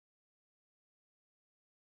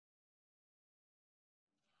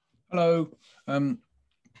Hello.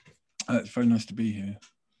 It's very nice to be here.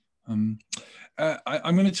 I'm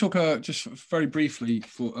going to talk just very briefly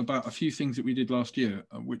about a few things that we did last year,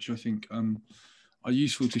 which I think are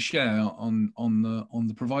useful to share on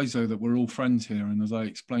the proviso that we're all friends here. And as I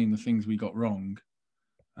explain the things we got wrong,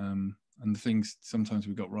 and the things sometimes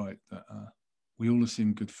we got right, that we all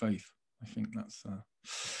assume good faith. I think that's so.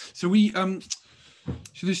 We're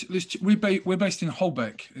based in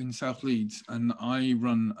Holbeck in South Leeds, and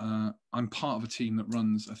I'm part of a team that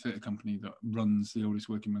runs a theatre company that runs the oldest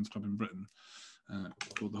working men's club in Britain,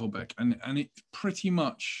 called the Holbeck, and it's pretty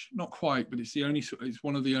much, not quite, but it's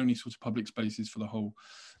one of the only sort of public spaces for the whole,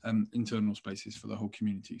 internal spaces for the whole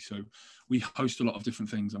community. So we host a lot of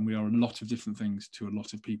different things, and we are a lot of different things to a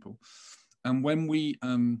lot of people. And when we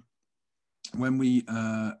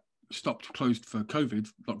stopped closed for COVID,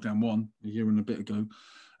 lockdown 1, a year and a bit ago,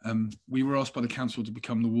 we were asked by the council to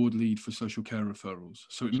become the ward lead for social care referrals.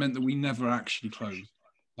 So it meant that we never actually closed.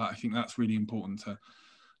 But I think that's really important to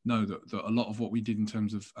know, that a lot of what we did in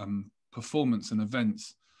terms of performance and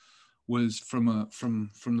events was from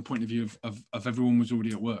the point of view of everyone was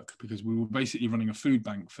already at work, because we were basically running a food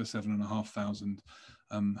bank for 7,500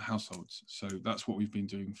 households. So that's what we've been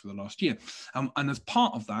doing for the last year. And as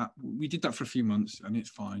part of that, we did that for a few months, and it's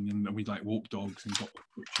fine. And we like walk dogs and got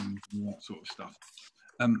prescriptions and all that sort of stuff.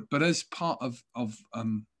 But as part of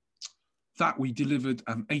that, we delivered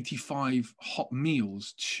 85 hot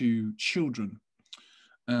meals to children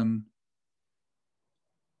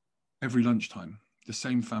every lunchtime. The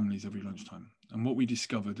same families every lunchtime. And what we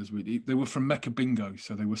discovered is they were from Mecca Bingo,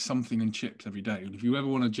 so they were something and chips every day. And if you ever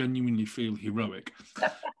want to genuinely feel heroic,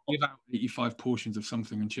 give out 85 portions of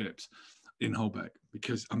something and chips in Holbeck,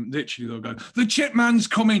 because literally they'll go, the chip man's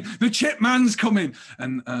coming, the chip man's coming.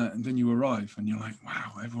 And then you arrive and you're like,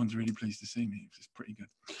 wow, everyone's really pleased to see me. It's pretty good.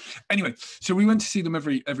 Anyway, so we went to see them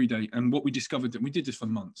every day. And what we discovered, that we did this for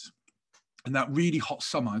months. And that really hot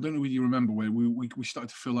summer, I don't know whether you remember, where we started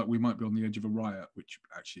to feel like we might be on the edge of a riot, which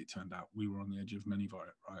actually it turned out we were on the edge of many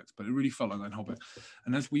riots, but it really felt like that in Holbeck.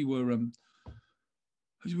 And as we were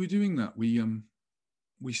doing that, we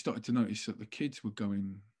started to notice that the kids were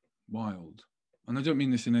going wild. And I don't mean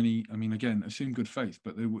this in any, I mean, again, assume good faith,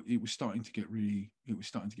 but it was starting to get really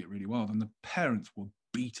wild. And the parents were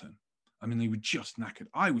beaten. I mean, they were just knackered.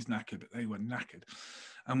 I was knackered, but they were knackered.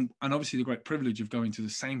 And obviously the great privilege of going to the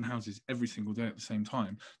same houses every single day at the same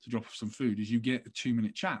time to drop off some food is you get a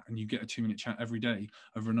 2-minute chat, and you get a 2-minute chat every day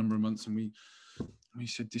over a number of months. And we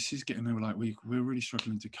said, this is getting, they were like, we're really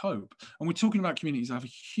struggling to cope. And we're talking about communities that have a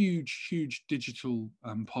huge digital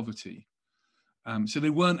poverty. So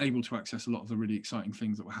they weren't able to access a lot of the really exciting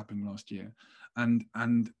things that were happening last year. And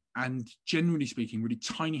generally speaking, really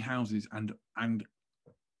tiny houses and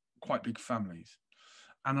quite big families,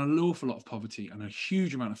 and an awful lot of poverty, and a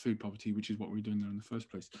huge amount of food poverty, which is what we were doing there in the first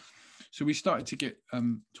place. So we started to get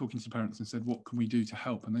talking to parents and said, what can we do to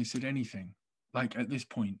help? And they said, anything. Like, at this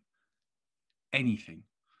point, anything.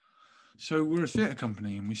 So we're a theatre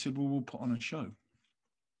company, and we said, well, we'll put on a show.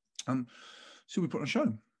 So we put on a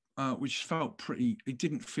show, which felt pretty, it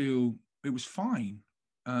was fine.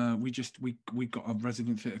 We got a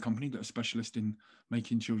resident theatre company that's a specialist in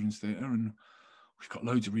making children's theatre, and we've got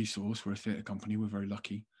loads of resource. We're a theatre company. We're very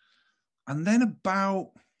lucky. And then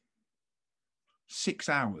about 6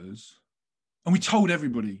 hours, and we told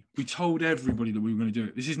everybody that we were going to do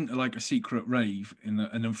it. This isn't like a secret rave in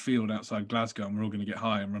a field outside Glasgow, and we're all going to get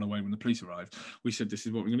high and run away when the police arrive. We said, this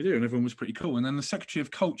is what we're going to do. And everyone was pretty cool. And then the Secretary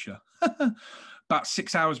of Culture, about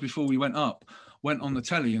 6 hours before we went on the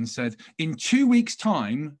telly and said, in 2 weeks'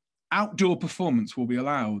 time, outdoor performance will be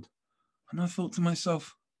allowed. And I thought to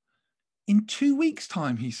myself, in 2 weeks'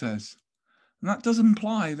 time, he says. And that does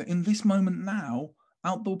imply that in this moment now,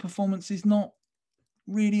 outdoor performance is not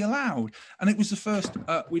really allowed. And it was the first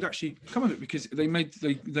we'd actually come of it, because they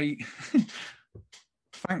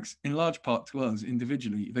thanks in large part to us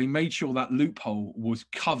individually, they made sure that loophole was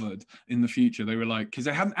covered in the future. They were like, because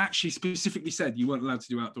they hadn't actually specifically said you weren't allowed to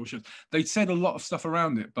do outdoor shows. They'd said a lot of stuff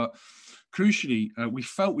around it, but crucially, we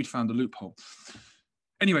felt we'd found a loophole.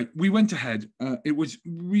 Anyway, we went ahead. It was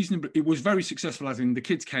very successful, as in the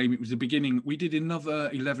kids came. It was the beginning. We did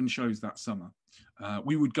another 11 shows that summer.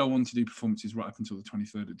 We would go on to do performances right up until the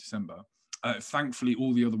 23rd of December. Thankfully,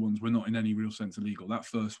 all the other ones were not in any real sense illegal. That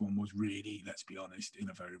first one was really, let's be honest,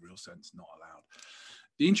 in a very real sense, not allowed.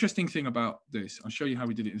 The interesting thing about this, I'll show you how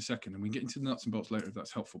we did it in a second, and we can get into the nuts and bolts later if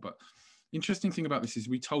that's helpful. But the interesting thing about this is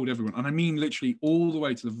we told everyone, and I mean literally all the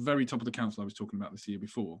way to the very top of the council I was talking about this year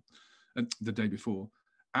before, the day before,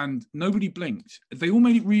 and nobody blinked. They all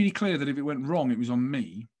made it really clear that if it went wrong, it was on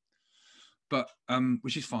me. but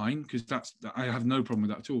which is fine, because I have no problem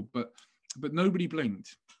with that at all. But nobody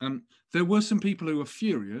blinked. There were some people who were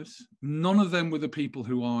furious. None of them were the people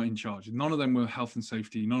who are in charge. None of them were health and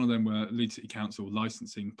safety. None of them were Leeds City Council,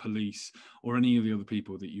 licensing, police, or any of the other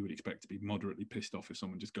people that you would expect to be moderately pissed off if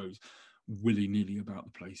someone just goes willy-nilly about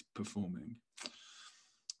the place performing.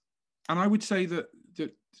 And I would say that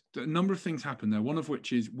a number of things happen there, one of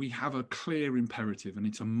which is we have a clear imperative, and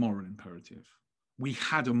it's a moral imperative. We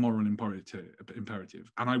had a moral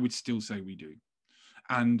imperative, and I would still say we do.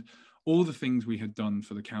 And all the things we had done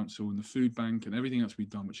for the council and the food bank and everything else we'd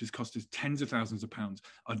done, which has cost us tens of thousands of pounds,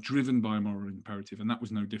 are driven by a moral imperative, and that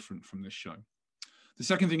was no different from this show. The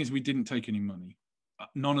second thing is we didn't take any money.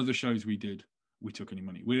 None of the shows we did, we took any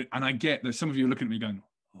money. And I get that some of you are looking at me going,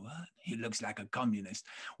 what? He looks like a communist.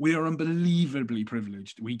 We are unbelievably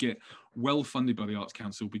privileged. We get well funded by the Arts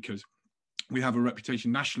Council because we have a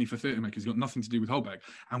reputation nationally for theatre makers. It's got nothing to do with Holbeck.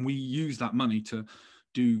 And we use that money to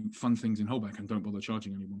do fun things in Holbeck and don't bother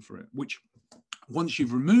charging anyone for it, which once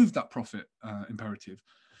you've removed that profit imperative,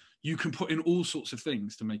 you can put in all sorts of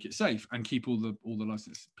things to make it safe and keep all the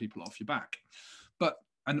licensed people off your back. But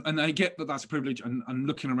and I get that that's a privilege, and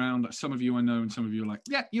looking around, some of you I know and some of you are like,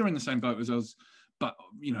 yeah, you're in the same boat as us, but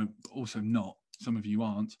you know, also not, some of you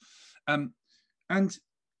aren't.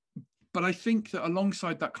 But I think that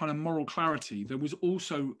alongside that kind of moral clarity, there was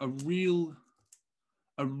also a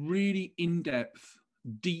really in-depth,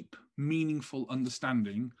 deep, meaningful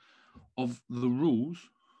understanding of the rules,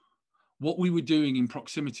 what we were doing in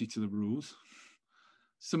proximity to the rules,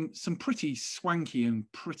 some pretty swanky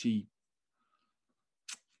and pretty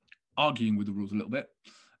arguing with the rules a little bit,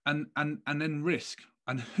 and then risk,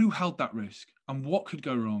 and who held that risk, and what could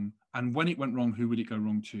go wrong, and when it went wrong, who would it go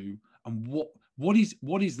wrong to, and what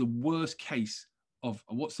is the worst case of,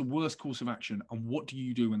 what's the worst course of action, and what do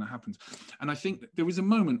you do when that happens? And I think there was a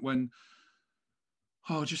moment when,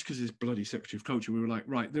 just because it's bloody Secretary of Culture, we were like,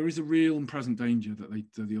 right, there is a real and present danger that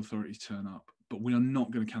the authorities turn up, but we are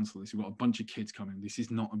not going to cancel this. We've got a bunch of kids coming. This is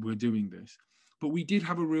not, we're doing this. But we did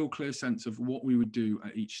have a real clear sense of what we would do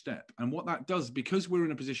at each step. And what that does, because we're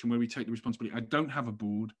in a position where we take the responsibility, I don't have a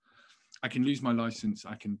board. I can lose my license.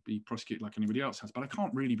 I can be prosecuted like anybody else has, but I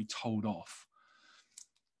can't really be told off.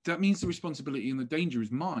 That means the responsibility and the danger is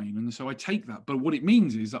mine. And so I take that. But what it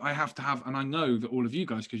means is that I have to have, and I know that all of you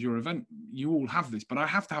guys, because your event, you all have this, but I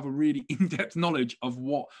have to have a really in-depth knowledge of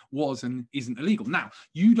what was and isn't illegal. Now,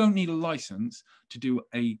 you don't need a license to do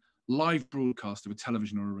a live broadcast of a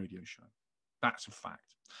television or a radio show. That's a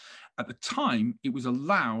fact. At the time, it was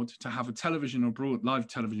allowed to have a television or live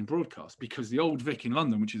television broadcast because the Old Vic in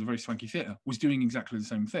London, which is a very swanky theatre, was doing exactly the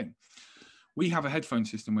same thing. We have a headphone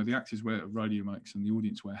system where the actors wear radio mics and the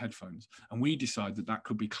audience wear headphones. And we decide that that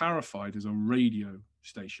could be clarified as a radio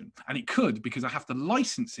station. And it could, because I have to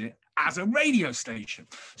license it as a radio station.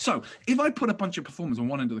 So if I put a bunch of performers on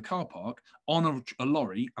one end of the car park on a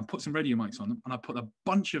lorry and put some radio mics on them, and I put a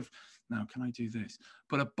bunch of, now can I do this?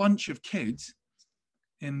 Put a bunch of kids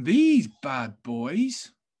in these bad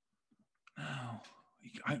boys. Now,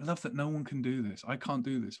 I love that no one can do this. I can't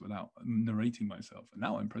do this without narrating myself. And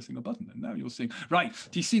now I'm pressing a button, and now you're seeing. Right,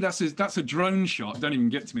 do you see that's a drone shot? Don't even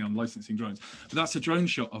get to me on licensing drones. But that's a drone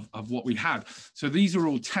shot of what we had. So these are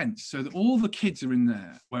all tents. So that all the kids are in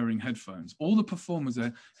there wearing headphones. All the performers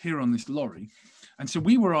are here on this lorry. And so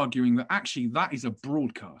we were arguing that actually that is a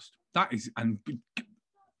broadcast. That is, and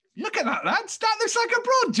look at that, lads. That looks like a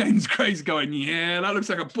broad. James Gray's going, yeah, that looks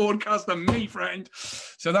like a broadcast to me, friend.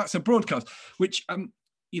 So that's a broadcast, which,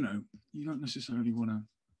 you know, you don't necessarily want to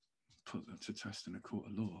put that to test in a court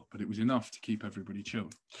of law, but it was enough to keep everybody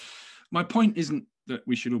chilled. My point isn't that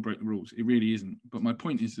we should all break the rules. It really isn't. But my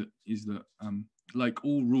point is that like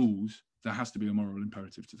all rules, there has to be a moral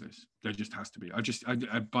imperative to this. There just has to be.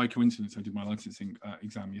 I by coincidence, I did my licensing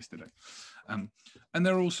exam yesterday. And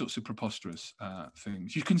there are all sorts of preposterous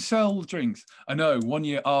things. You can sell drinks. I know, 1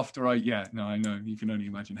 year after I know. You can only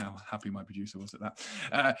imagine how happy my producer was at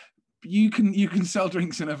that. You can sell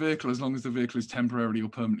drinks in a vehicle as long as the vehicle is temporarily or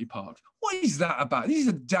permanently parked. What is that about? These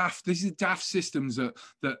are daft systems that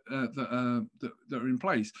are in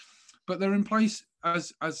place. But they're in place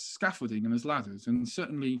as scaffolding and as ladders, and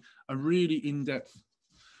certainly a really in-depth,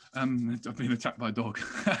 I've been attacked by a dog,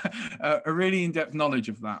 a really in-depth knowledge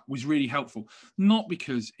of that was really helpful. Not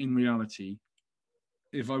because in reality,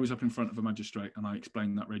 if I was up in front of a magistrate and I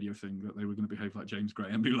explained that radio thing, that they were going to behave like James Gray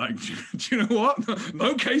and be like, do you know what?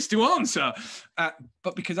 No case to answer.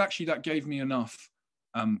 But because actually that gave me enough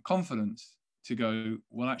confidence to go,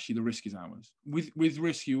 well, actually the risk is ours. With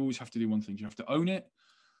risk, you always have to do one thing. You have to own it.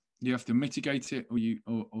 You have to mitigate it, or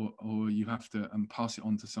you have to pass it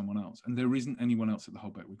on to someone else. And there isn't anyone else at the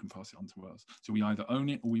Holbeck we can pass it on to us. So we either own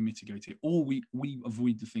it, or we mitigate it, or we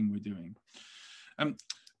avoid the thing we're doing.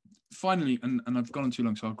 Finally, and I've gone on too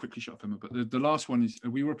long, so I'll quickly shut up, Emma, but the last one is,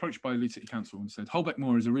 we were approached by Leeds City Council and said, Holbeck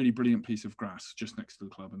Moor is a really brilliant piece of grass just next to the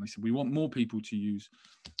club. And they said, we want more people to use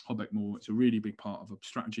Holbeck Moor. It's a really big part of a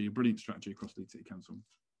strategy, a brilliant strategy across Leeds City Council.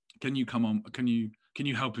 Can you come on? Can you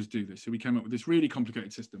help us do this? So we came up with this really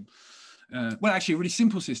complicated system. Well, actually, a really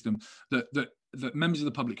simple system that members of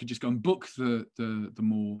the public could just go and book the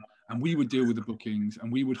moor, and we would deal with the bookings,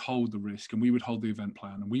 and we would hold the risk, and we would hold the event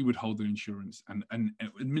plan, and we would hold the insurance, and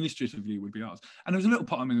administratively it would be ours. And there was a little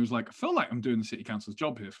part of me that was like, I feel like I'm doing the city council's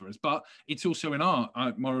job here for us, but it's also in our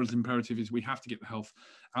morals imperative is we have to get the health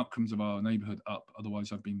outcomes of our neighbourhood up.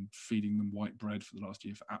 Otherwise, I've been feeding them white bread for the last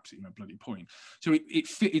year for absolutely no bloody point. So it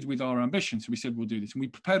fitted with our ambition. So we said, we'll do this. And we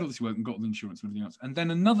prepared all this work and got the insurance and everything else. And then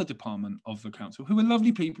another department of the council, who were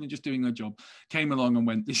lovely people and just doing their job, came along and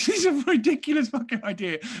went, this is a ridiculous fucking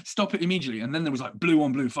idea. Stop it immediately. And then there was like blue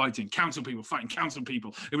on blue fighting, council people fighting council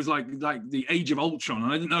people. It was like the age of Ultron.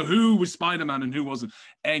 And I didn't know who was Spider-Man and who wasn't.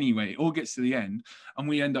 Anyway, it all gets to the end. And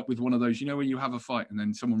we end up with one of those, where you have a fight and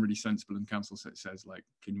then someone really sensible in council says like,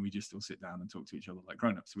 can we just still sit down and talk to each other like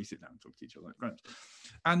grown-ups? So we sit down and talk to each other like grown-ups.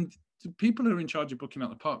 And the people who are in charge of booking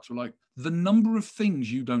out the parks were like, the number of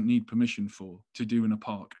things you don't need permission for to do in a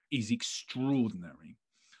park is extraordinary.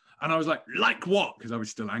 And I was like what? Because I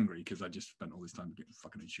was still angry because I just spent all this time getting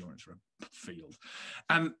fucking insurance for a field.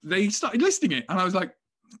 And they started listing it. And I was like,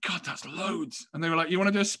 God, that's loads. And they were like, you want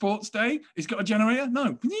to do a sports day? It's got a generator? No,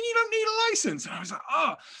 you don't need a license. And I was like,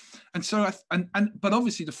 And so, but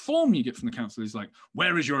obviously the form you get from the council is like,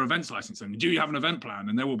 where is your events license? And do you have an event plan?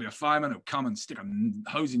 And there will be a fireman who'll come and stick a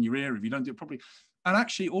hose in your ear if you don't do it properly. And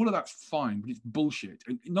actually all of that's fine, but it's bullshit.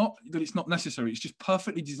 Not that it's not necessary. It's just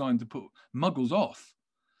perfectly designed to put muggles off.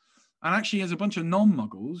 And actually, as a bunch of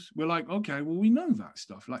non-muggles, we're like, okay, well, we know that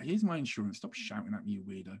stuff. Like, here's my insurance. Stop shouting at me, you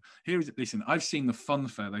weirdo. Listen, I've seen the fun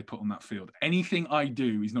fair they put on that field. Anything I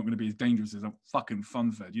do is not going to be as dangerous as a fucking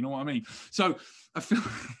fun fair. Do you know what I mean? So I feel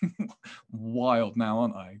wild now,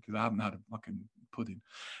 aren't I? Because I haven't had a fucking pudding.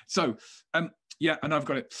 So, yeah, and I've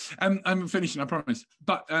got it. I'm finishing, I promise.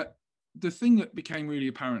 But the thing that became really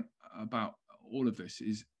apparent about all of this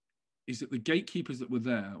is that the gatekeepers that were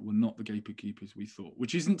there were not the gatekeepers we thought,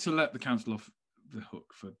 which isn't to let the council off the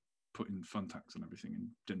hook for putting fun tax on everything and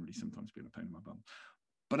generally sometimes being a pain in my bum.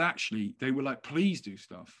 But actually, they were like, please do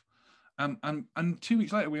stuff. And 2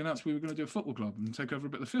 weeks later, we announced we were going to do a football club and take over a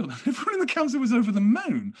bit of the field. And everyone in the council was over the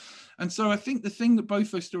moon. And so I think the thing that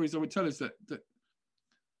both those stories I would tell is that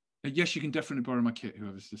yes, you can definitely borrow my kit,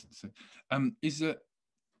 whoever's just said, is that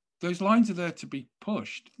those lines are there to be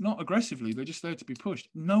pushed, not aggressively. They're just there to be pushed.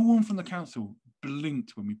 No one from the council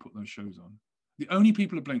blinked when we put those shows on. The only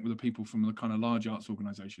people who blinked were the people from the kind of large arts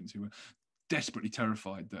organisations who were desperately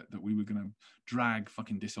terrified that we were going to drag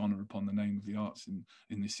fucking dishonour upon the name of the arts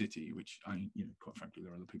in this city, which quite frankly,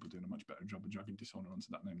 there are other people doing a much better job of dragging dishonour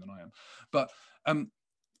onto that name than I am. But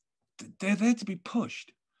they're there to be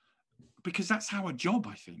pushed because that's our job,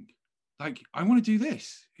 I think. Like, I want to do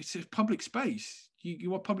this. It's a public space.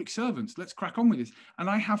 You are public servants. Let's crack on with this. And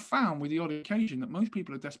I have found with the odd occasion that most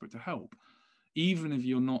people are desperate to help, even if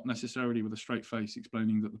you're not necessarily with a straight face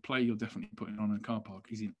explaining that the play you're definitely putting on in a car park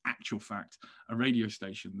is in actual fact a radio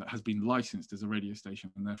station that has been licensed as a radio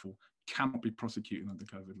station and therefore cannot be prosecuted under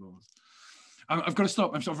COVID laws. I've got to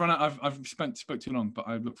stop. I'm sort of run out. I've spoke too long, but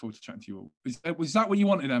I look forward to chatting to you all. Was that what you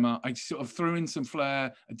wanted, Emma? I sort of threw in some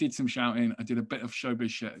flair. I did some shouting. I did a bit of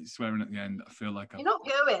showbiz shit, swearing at the end. I feel like you're not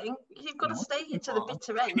going. You've got to stay here to the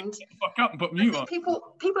bitter end. Fuck up and put mute on. People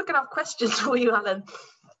are going to have questions for you, Alan.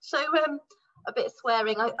 So a bit of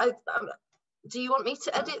swearing. Do you want me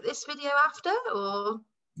to edit this video after, or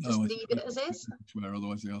just leave it as is? Swear,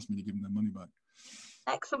 otherwise they ask me to give them their money back.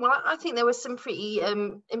 Excellent. Well, I think there was some pretty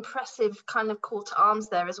impressive kind of call to arms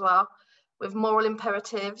there as well, with moral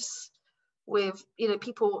imperatives, with,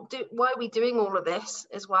 people, why are we doing all of this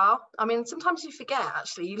as well? I mean, sometimes you forget,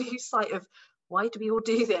 actually, you lose sight of why do we all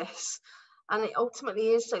do this? And it ultimately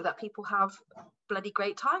is so that people have bloody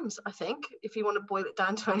great times, I think, if you want to boil it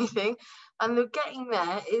down to anything. And the getting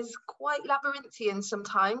there is quite labyrinthian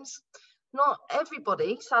sometimes. Not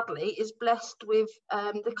everybody, sadly, is blessed with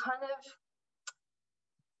the kind of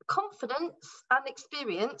confidence and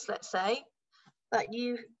experience, let's say, that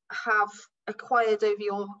you have acquired over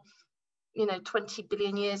your 20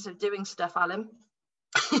 billion years of doing stuff, Alan.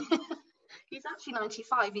 He's actually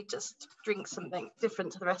 95. He just drinks something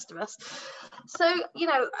different to the rest of us. So, you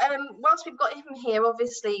know, whilst we've got him here,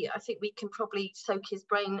 obviously, I think we can probably soak his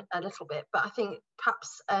brain a little bit. But I think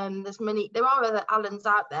perhaps there are other Alans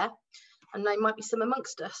out there, and there might be some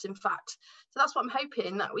amongst us, in fact. So that's what I'm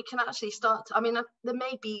hoping, that we can actually start. I mean, there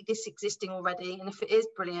may be this existing already, and if it is,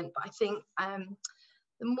 brilliant. But I think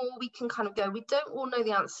the more we can kind of go, we don't all know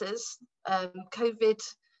the answers. COVID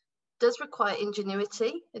does require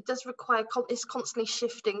ingenuity. It does require, it's constantly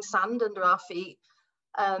shifting sand under our feet.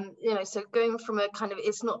 You know, so going from a kind of,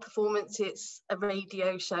 it's not performance, it's a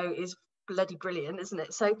radio show is bloody brilliant, isn't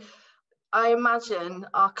it? So I imagine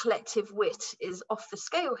our collective wit is off the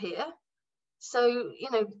scale here. So, you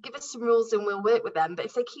know, give us some rules and we'll work with them. But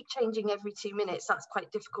if they keep changing every 2 minutes, that's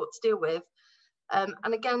quite difficult to deal with.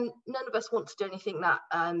 And again, none of us want to do anything that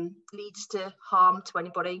leads to harm to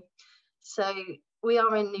anybody. So we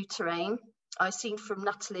are in new terrain. I've seen from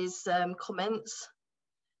Natalie's comments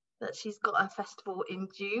that she's got a festival in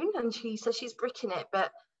June, and she says she's bricking it,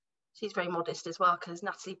 but she's very modest as well, because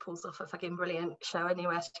Natalie pulls off a fucking brilliant show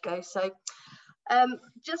anywhere to go. So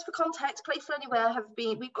just for context, Playful Anywhere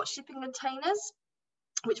we've got shipping containers,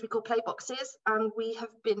 which we call play boxes, and we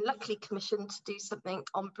have been luckily commissioned to do something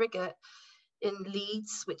on Briggate in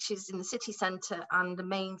Leeds, which is in the city centre and the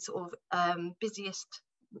main sort of busiest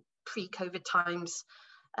pre-COVID times,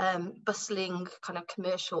 bustling kind of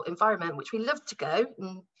commercial environment, which we love to go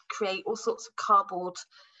and create all sorts of cardboard,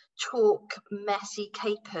 chalk, messy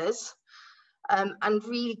capers, and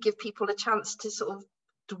really give people a chance to sort of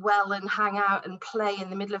dwell and hang out and play in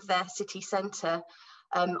the middle of their city centre,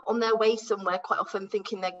 on their way somewhere, quite often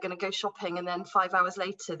thinking they're going to go shopping, and then 5 hours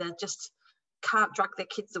later they just can't drag their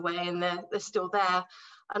kids away and they're still there.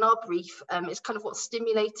 And our brief is kind of what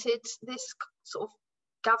stimulated this sort of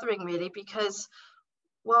gathering, really, because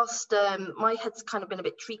whilst my head's kind of been a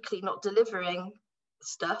bit treacly not delivering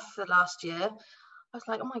stuff for last year, I was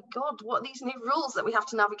like, oh my god, what are these new rules that we have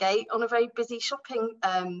to navigate on a very busy shopping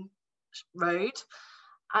road?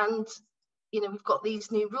 And you know, we've got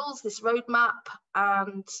these new rules, this roadmap,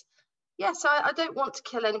 and yeah, so I don't want to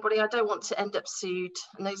kill anybody. I don't want to end up sued,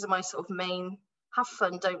 and those are my sort of main, have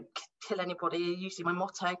fun, don't kill anybody, usually my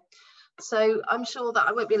motto. So I'm sure that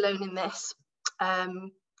I won't be alone in this.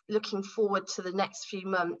 Looking forward to the next few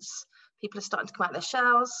months. People are starting to come out of their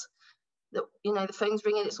shells. You know, the phone's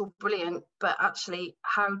ringing, it's all brilliant, but actually,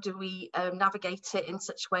 how do we navigate it in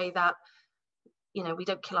such a way that, you know, we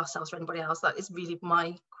don't kill ourselves or anybody else? That is really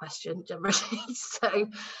my question generally. So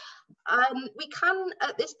we can,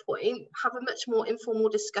 at this point, have a much more informal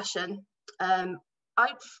discussion. I'm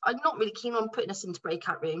not really keen on putting us into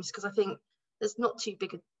breakout rooms because I think there's not too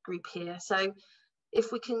big a group here. So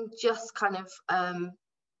if we can just kind of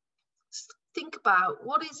think about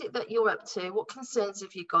what is it that you're up to, what concerns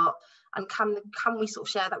have you got, and can we sort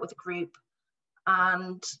of share that with the group?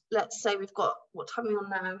 And let's say we've got, what time are we on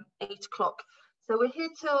now? 8 o'clock. So we're here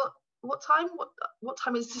till what time? What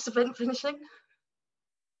time is this event finishing?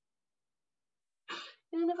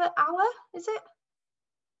 In another hour, is it?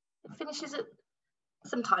 It finishes at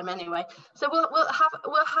some time anyway. So we'll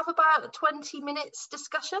have about 20 minutes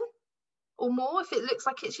discussion or more if it looks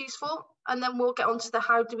like it's useful, and then we'll get on to the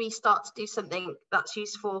how do we start to do something that's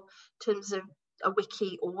useful in terms of a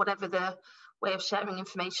wiki or whatever the way of sharing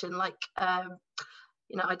information, like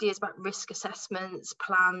you know, ideas about risk assessments,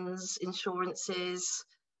 plans, insurances,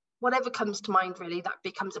 whatever comes to mind, really. That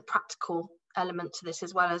becomes a practical element to this,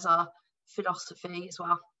 as well as our philosophy as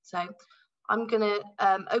well. So I'm going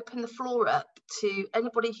to open the floor up to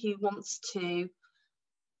anybody who wants to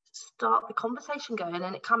start the conversation going,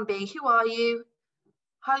 and it can be, who are you,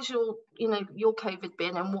 how's your COVID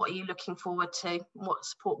been, and what are you looking forward to, what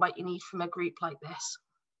support might you need from a group like this?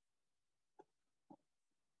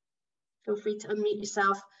 Feel free to unmute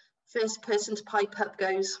yourself. First person to pipe up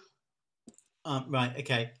goes. Right,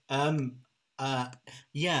 okay. I'm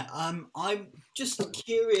just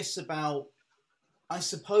curious about, I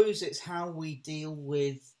suppose it's how we deal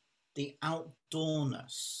with the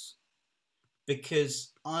outdoorness,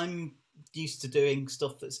 because I'm used to doing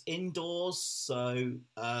stuff that's indoors. So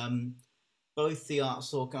both the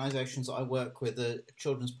arts organisations that I work with, a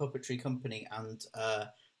children's puppetry company and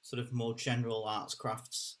sort of more general arts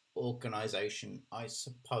crafts organisation, I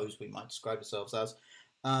suppose we might describe ourselves as,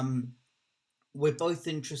 we're both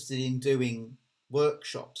interested in doing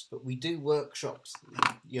workshops, but we do workshops,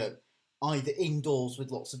 you know, either indoors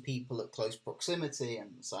with lots of people at close proximity,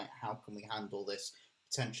 and it's like, how can we handle this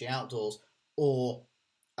potentially outdoors? Or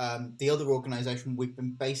the other organisation, we've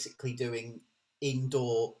been basically doing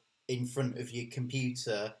indoor, in front of your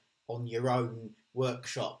computer on your own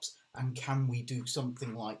workshops, and can we do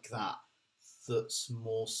something like that that's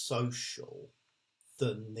more social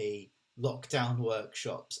than the lockdown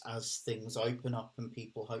workshops as things open up and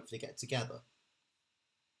people hopefully get together?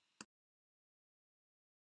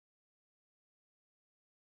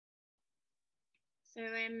 So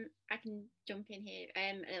I can jump in here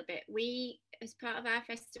a little bit. We, as part of our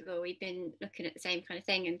festival, we've been looking at the same kind of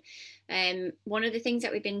thing, and one of the things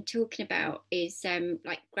that we've been talking about is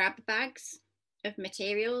like grab bags of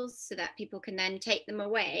materials so that people can then take them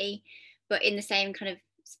away, but in the same kind of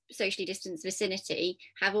socially distanced vicinity,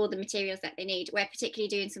 have all the materials that they need. We're particularly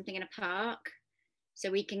doing something in a park, so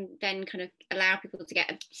we can then kind of allow people to get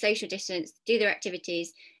a social distance, do their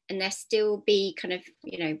activities, and there still be kind of,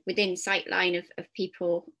 you know, within sight line of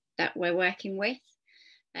people that we're working with.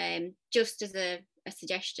 Just as a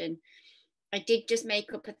suggestion, I did just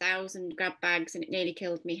make up 1,000 grab bags and it nearly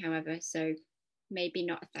killed me, however, so maybe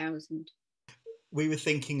not 1,000. We were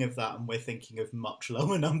thinking of that, and we're thinking of much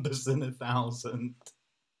lower numbers than 1,000.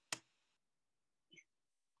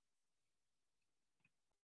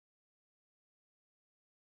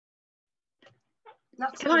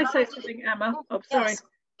 Can I say something, Emma? Oh, sorry. Yes.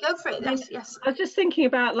 Go for it. Yes. I was just thinking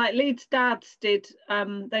about, like, Leeds Dads did.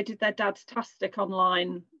 They did their Dads-tastic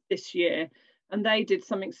online this year, and they did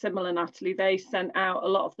something similar. Natalie, they sent out a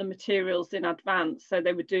lot of the materials in advance, so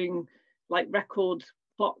they were doing like record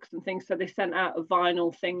clocks and things. So they sent out a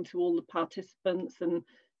vinyl thing to all the participants and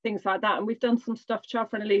things like that. And we've done some stuff.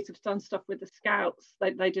 Chaffer and Elite have done stuff with the Scouts.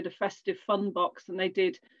 They did a festive fun box, and they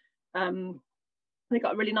did. They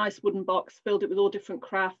got a really nice wooden box, filled it with all different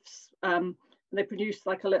crafts. And they produced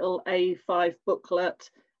like a little A5 booklet,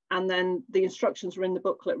 and then the instructions were in the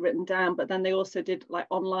booklet written down, but then they also did like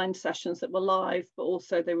online sessions that were live, but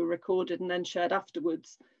also they were recorded and then shared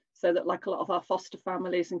afterwards, so that like a lot of our foster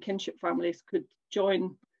families and kinship families could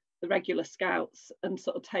join the regular Scouts and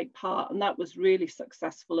sort of take part. And that was really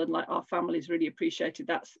successful, and like our families really appreciated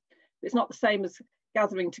that. It's not the same as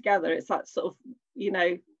gathering together. It's that sort of, you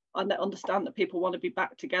know, I understand that people want to be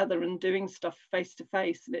back together and doing stuff face to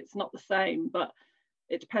face, and it's not the same, but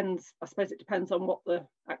it depends. I suppose it depends on what the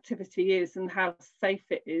activity is and how safe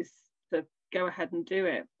it is to go ahead and do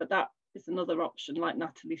it. But that is another option, like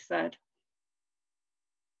Natalie said.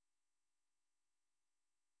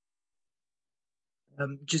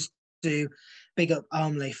 Just to big up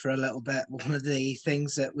Armley for a little bit. One of the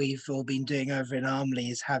things that we've all been doing over in Armley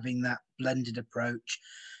is having that blended approach,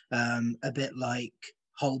 a bit like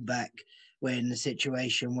Holbeck. We're in a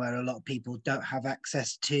situation where a lot of people don't have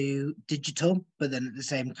access to digital, but then at the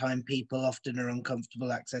same time, people often are uncomfortable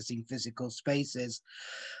accessing physical spaces.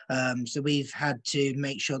 So we've had to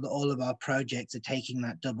make sure that all of our projects are taking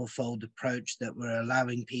that double fold approach, that we're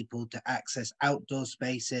allowing people to access outdoor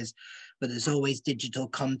spaces, but there's always digital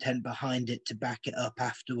content behind it to back it up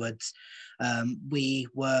afterwards. We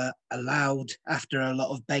were allowed, after a lot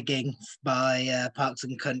of begging by Parks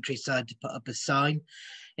and Countryside, to put up a sign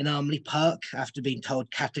in Armley Park, after being told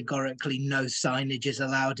categorically no signage is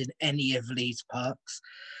allowed in any of Leeds parks.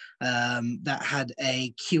 That had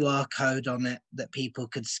a QR code on it that people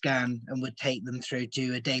could scan and would take them through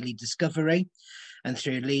to a daily discovery. And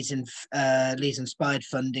through Leeds Inspired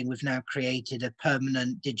funding, we've now created a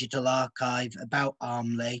permanent digital archive about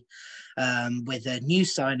Armley, with a new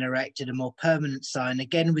sign erected, a more permanent sign,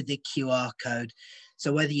 again with the QR code.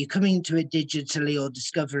 So whether you're coming to it digitally or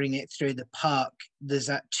discovering it through the park, there's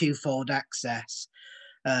that twofold access.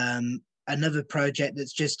 Another project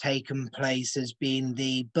that's just taken place has been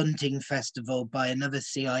the Bunting Festival by another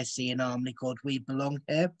CIC in Armley called We Belong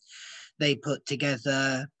Here. They put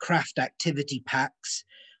together craft activity packs,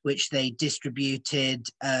 which they distributed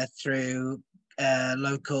through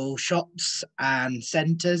local shops and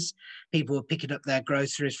centres. People were picking up their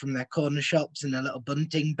groceries from their corner shops in a little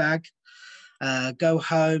bunting bag. Go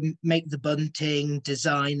home, make the bunting,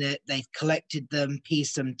 design it. They've collected them,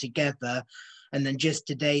 pieced them together. And then just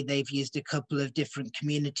today, they've used a couple of different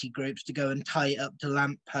community groups to go and tie it up to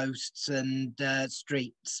lampposts and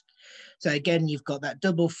streets. So again, you've got that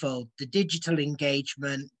double fold, the digital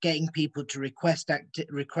engagement, getting people to request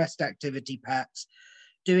activity packs,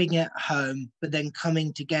 doing it at home, but then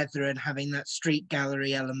coming together and having that street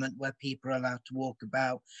gallery element where people are allowed to walk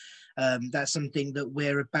about. That's something that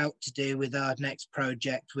we're about to do with our next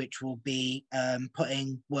project, which will be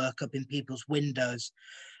putting work up in people's windows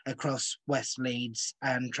across West Leeds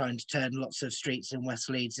and trying to turn lots of streets in West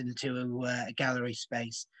Leeds into a gallery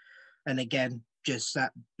space. And again, just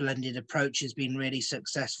that blended approach has been really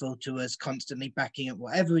successful to us, constantly backing up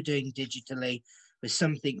whatever we're doing digitally with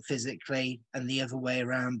something physically, and the other way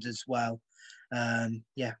around as well.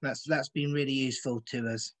 Yeah, that's been really useful to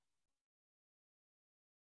us.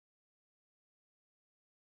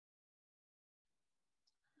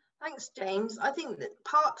 Thanks, James. I think that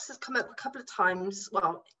parks has come up a couple of times.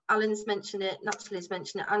 Well, Alan's mentioned it, Natalie's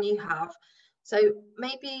mentioned it, and you have. So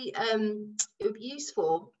maybe it would be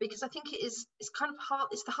useful, because I think it's kind of hard.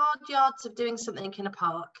 It's the hard yards of doing something in a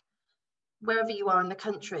park, wherever you are in the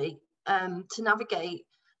country, to navigate.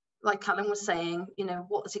 Like Alan was saying, you know,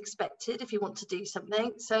 what is expected if you want to do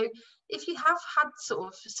something. So if you have had sort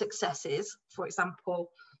of successes, for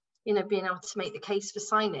example, you know, being able to make the case for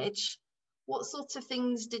signage, what sorts of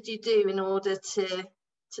things did you do in order to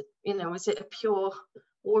you know, was it a pure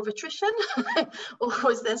war of attrition or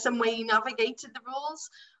was there some way you navigated the rules?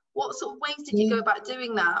 What sort of ways did you go about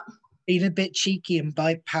doing that? Being a bit cheeky and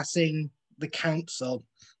bypassing the council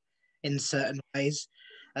in certain ways.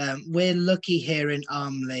 We're lucky here in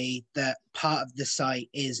Armley that part of the site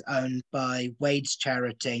is owned by Wade's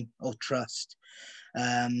charity or trust.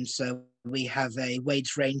 So we have a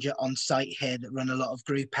Wade's Ranger on site here that run a lot of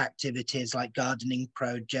group activities like gardening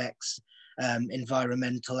projects,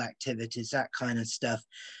 environmental activities, that kind of stuff.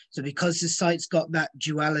 So because the site's got that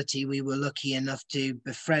duality, we were lucky enough to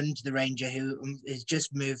befriend the ranger who has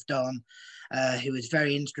just moved on, who was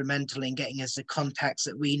very instrumental in getting us the contacts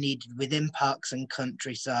that we needed within parks and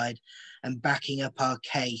countryside and backing up our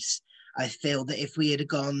case. I feel that if we had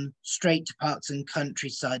gone straight to parks and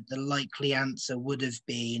countryside, the likely answer would have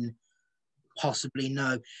been possibly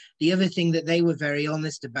no. The other thing that they were very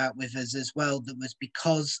honest about with us as well, that was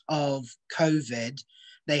because of COVID,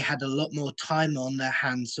 they had a lot more time on their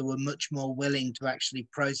hands, so were much more willing to actually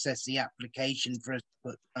process the application for us to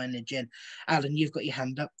put signage in. Alan, you've got your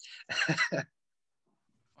hand up. I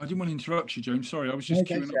didn't want to interrupt you, James. Sorry, I was just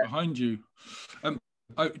queuing up behind you.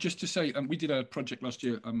 Just to say, we did a project last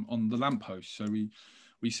year on the lamppost. So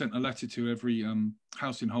we sent a letter to every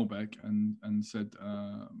house in Holbeck and said,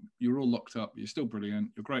 you're all locked up, you're still brilliant,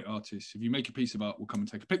 you're great artists. If you make a piece of art, we'll come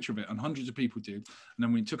and take a picture of it. And hundreds of people did. And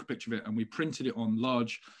then we took a picture of it and we printed it on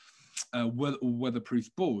large weatherproof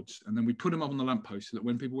boards. And then we put them up on the lamppost so that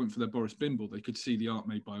when people went for their Boris Bimble, they could see the art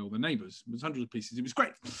made by all the neighbours. It was hundreds of pieces. It was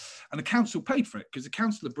great. And the council paid for it because the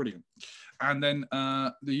council are brilliant. And then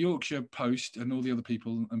the Yorkshire Post and all the other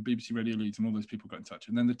people and BBC Radio Leeds and all those people got in touch.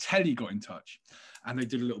 And then the telly got in touch and they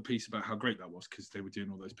did a little piece about how great that was because they were doing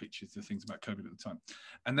all those pictures, the things about COVID at the time.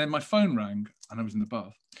 And then my phone rang and I was in the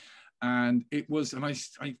bath. And it was, and I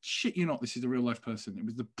shit you not, this is a real life person. It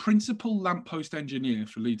was the principal lamppost engineer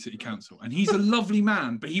for Leeds City Council. And he's a lovely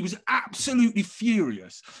man, but he was absolutely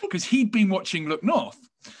furious because he'd been watching Look North.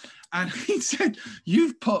 And he said,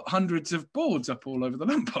 you've put hundreds of boards up all over the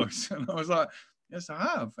lampposts. And I was like, yes, I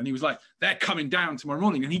have. And he was like, they're coming down tomorrow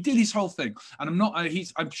morning. And he did his whole thing. And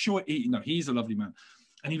I'm sure he's a lovely man.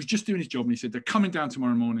 And he was just doing his job and he said, they're coming down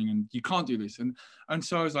tomorrow morning and you can't do this. And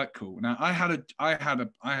so I was like, cool. Now I had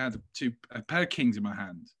a pair of kings in my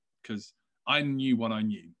hand because I knew what I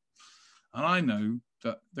knew. And I know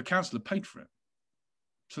that the council had paid for it.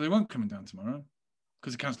 So they weren't coming down tomorrow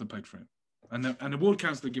because the council had paid for it. And the ward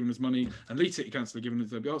council had given us money and Leeds City Council had given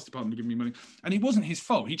us, the arts department had given me money. And it wasn't his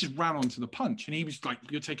fault. He just ran onto the punch and he was like,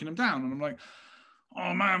 you're taking them down. And I'm like,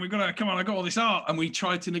 oh man, we've got to, come on, I got all this art. And we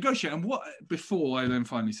tried to negotiate. And before I then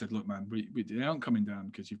finally said, look, man, they aren't coming down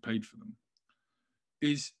because you've paid for them,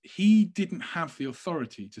 is he didn't have the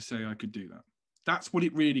authority to say I could do that. That's what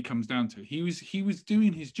it really comes down to. He was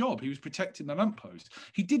doing his job. He was protecting the lamppost.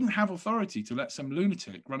 He didn't have authority to let some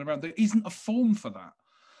lunatic run around. There isn't a form for that.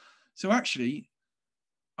 So actually,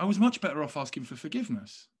 I was much better off asking for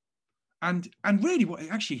forgiveness. And really what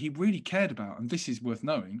actually he really cared about, and this is worth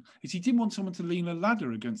knowing, is he didn't want someone to lean a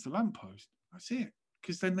ladder against the lamppost. That's it,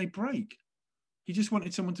 because then they break. He just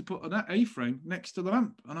wanted someone to put an A-frame next to the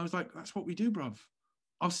lamp. And I was like, that's what we do, bruv.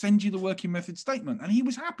 I'll send you the working method statement. And he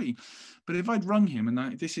was happy. But if I'd rung him,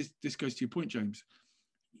 and this goes to your point, James,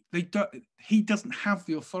 he doesn't have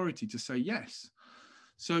the authority to say yes.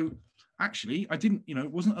 So actually, I didn't,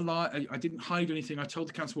 it wasn't a lie. I didn't hide anything. I told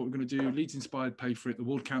the council what we're going to do. Leeds Inspired paid for it. The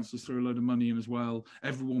ward councillors threw a load of money in as well.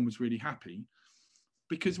 Everyone was really happy.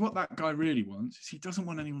 Because what that guy really wants is he doesn't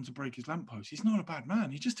want anyone to break his lamppost. He's not a bad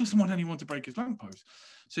man. He just doesn't want anyone to break his lamppost.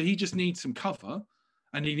 So he just needs some cover.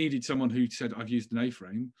 And he needed someone who said, I've used an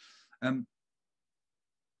A-frame. And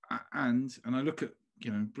I look at,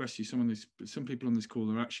 bless you, some people on this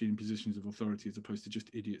call are actually in positions of authority as opposed to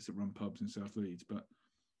just idiots that run pubs in South Leeds. But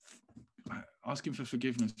asking for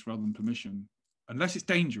forgiveness rather than permission, unless it's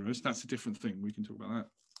dangerous, that's a different thing. We can talk about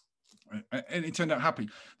that. Right? And it turned out happy.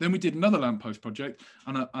 Then we did another lamppost project,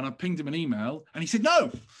 and I pinged him an email, and he said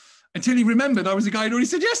no, until he remembered I was the guy who'd already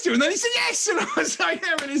said yes to, and then he said yes, and I was like,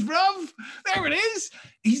 there it is, bruv, there it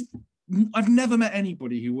is. I've never met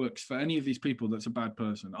anybody who works for any of these people that's a bad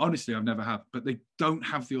person. Honestly, I've never have, but they don't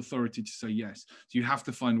have the authority to say yes. So you have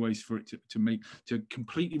to find ways for it to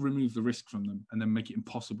completely remove the risk from them and then make it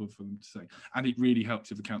impossible for them to say. And it really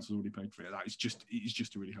helps if the council's already paid for it. It's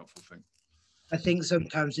just a really helpful thing. I think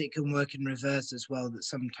sometimes it can work in reverse as well, that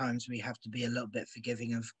sometimes we have to be a little bit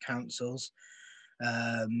forgiving of councils.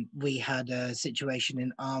 We had a situation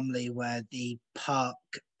in Armley where the park,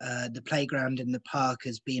 the playground in the park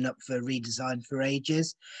has been up for redesign for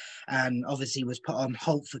ages, and obviously was put on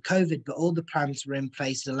hold for COVID, but all the plans were in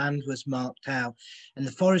place, the land was marked out, and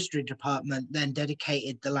the forestry department then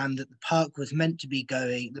dedicated the land that the park was meant to be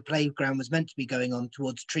going, the playground was meant to be going on,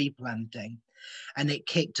 towards tree planting. And it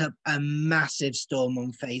kicked up a massive storm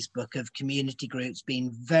on Facebook of community groups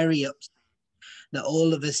being very upset that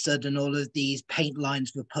all of a sudden all of these paint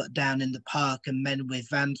lines were put down in the park and men with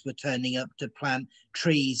vans were turning up to plant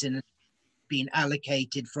trees and being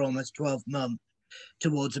allocated for almost 12 months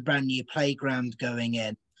towards a brand new playground going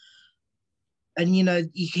in. And, you know,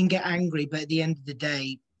 you can get angry, but at the end of the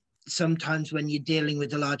day, sometimes when you're dealing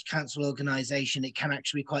with a large council organisation, it can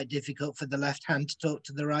actually be quite difficult for the left hand to talk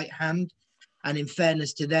to the right hand. And in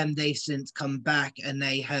fairness to them, they've since come back and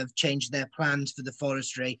they have changed their plans for the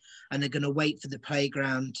forestry and they're going to wait for the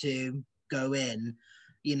playground to go in,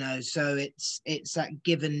 you know. So it's that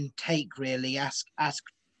give and take, really. Ask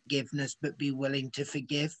forgiveness, but be willing to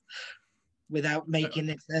forgive without making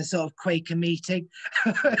it a sort of Quaker meeting.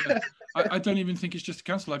 Yeah. I don't even think it's just a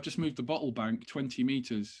council. I've just moved the bottle bank 20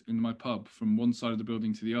 metres in my pub from one side of the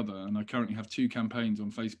building to the other, and I currently have 2 campaigns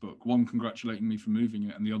on Facebook, one congratulating me for moving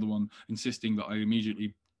it and the other one insisting that I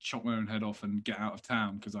immediately chop my own head off and get out of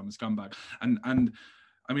town because I'm a scumbag. And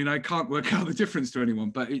I mean, I can't work out the difference to anyone,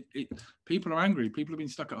 but people are angry. People have been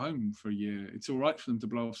stuck at home for a year. It's all right for them to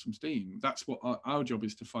blow off some steam. That's what our job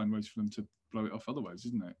is, to find ways for them to blow it off otherwise,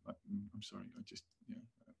 isn't it? I'm sorry,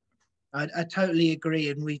 I totally agree,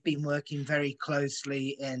 and we've been working very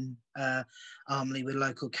closely in Armley with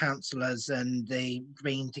local councillors and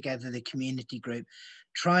bringing together the community group,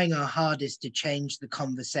 trying our hardest to change the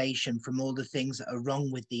conversation from all the things that are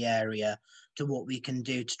wrong with the area to what we can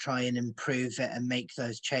do to try and improve it and make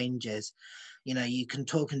those changes. You know, you can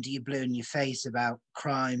talk until you're blue in your face about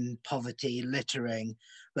crime, poverty, littering,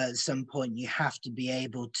 but at some point you have to be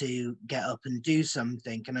able to get up and do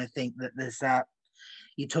something. And I think that there's that.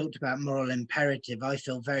 You talked about moral imperative. I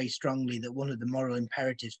feel very strongly that one of the moral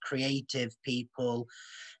imperatives creative people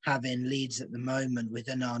have in Leeds at the moment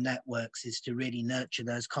within our networks is to really nurture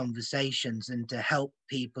those conversations and to help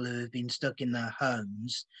people who have been stuck in their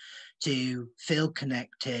homes to feel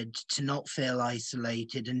connected, to not feel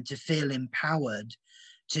isolated, and to feel empowered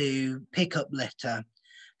to pick up litter,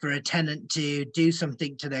 for a tenant to do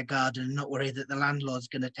something to their garden and not worry that the landlord's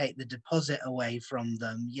going to take the deposit away from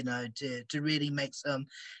them, you know, to really make some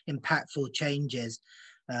impactful changes.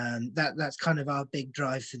 That's kind of our big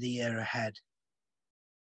drive for the year ahead.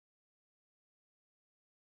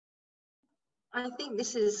 I think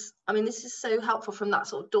this is so helpful from that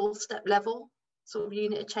sort of doorstep level, sort of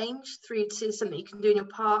unit of change, through to something you can do in your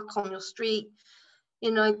park, on your street. You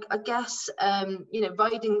know, I guess, you know,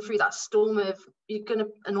 riding through that storm of, you're going to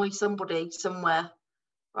annoy somebody somewhere,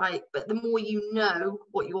 right? But the more you know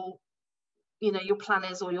what your plan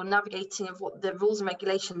is, or your navigating of what the rules and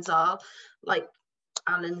regulations are, like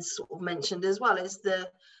Alan's sort of mentioned as well, is the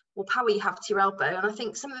more power you have to your elbow. And I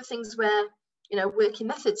think some of the things where, you know, working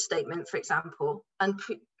method statement, for example, and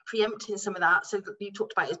preempting some of that. So you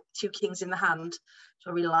talked about 2 kings in the hand, which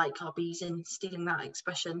I really like. I'll be stealing that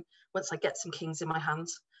expression once I get some kings in my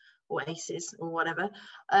hands, or aces or whatever.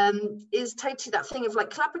 Is totally that thing of like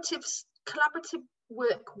collaborative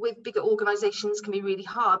work with bigger organisations can be really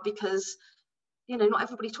hard, because, you know, not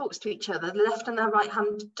everybody talks to each other. The left and the right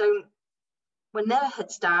hand don't, when their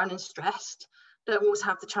heads down and stressed, don't always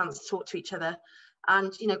have the chance to talk to each other.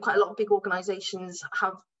 And, you know, quite a lot of big organisations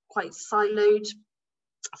have quite siloed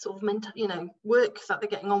sort of work that they're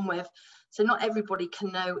getting on with, so not everybody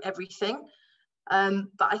can know everything. But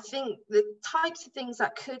I think the types of things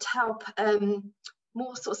that could help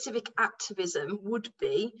more sort of civic activism would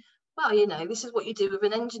be, well, you know, this is what you do with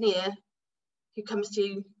an engineer who comes to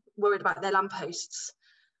you worried about their lampposts.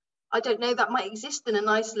 I don't know, that might exist in a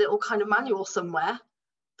nice little kind of manual somewhere,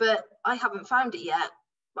 but I haven't found it yet,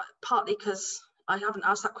 partly because I haven't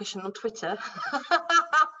asked that question on Twitter.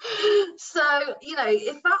 So, you know,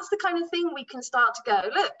 if that's the kind of thing we can start to go,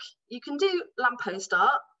 look, you can do lamppost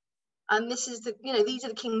art, and this is the, you know, these are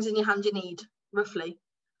the kings in your hand you need, roughly.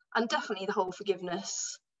 And definitely the whole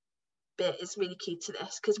forgiveness bit is really key to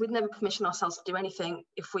this, because we'd never permission ourselves to do anything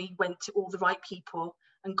if we went to all the right people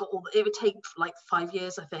and got all the, it would take like 5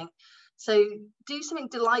 years, I think, So do something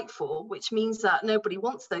delightful, which means that nobody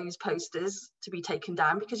wants those posters to be taken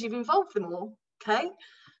down because you've involved them all, okay?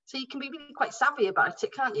 So you can be really quite savvy about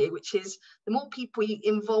it, can't you? Which is, the more people you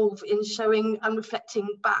involve in showing and reflecting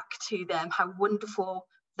back to them how wonderful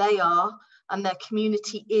they are and their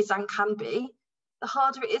community is and can be, the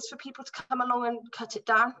harder it is for people to come along and cut it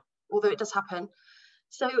down, although it does happen.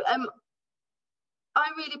 So I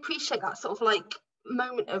really appreciate that sort of like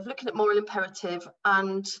moment of looking at moral imperative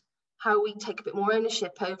and how we take a bit more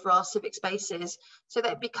ownership over our civic spaces so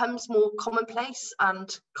that it becomes more commonplace and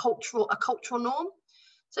a cultural norm.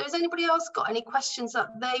 So has anybody else got any questions that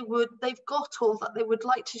they've got, or that they would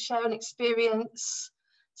like to share an experience,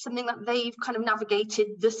 something that they've kind of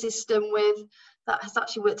navigated the system with that has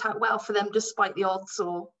actually worked out well for them despite the odds?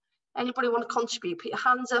 Or anybody want to contribute? Put your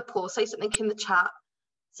hands up or say something in the chat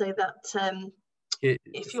so that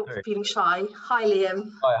if you're feeling shy. Hi,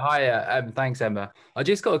 Liam. Hi, thanks, Emma. I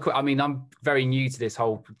just got a quick, I mean, I'm very new to this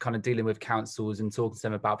whole kind of dealing with councils and talking to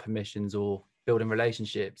them about permissions or building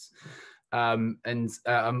relationships.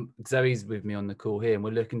 Zoe's with me on the call here, and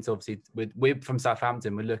we're looking to, obviously, we're from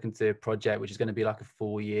Southampton, we're looking to a project which is going to be like a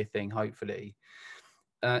 4-year thing, hopefully.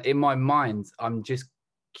 In my mind, I'm just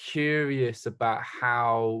curious about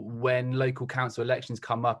how, when local council elections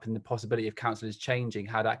come up and the possibility of councillors changing,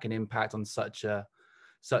 how that can impact on such a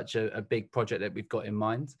big project that we've got in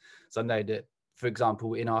mind. So I know that, for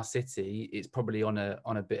example, in our city, it's probably on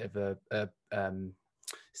a bit of a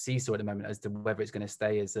seesaw at the moment as to whether it's going to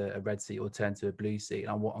stay as a red seat or turn to a blue seat.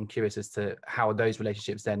 And I'm curious as to how those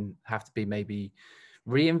relationships then have to be maybe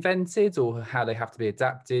reinvented, or how they have to be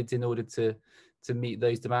adapted in order to meet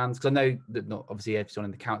those demands. Because I know that not obviously everyone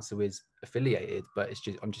in the council is affiliated, but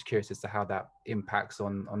I'm just curious as to how that impacts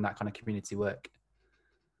on that kind of community work.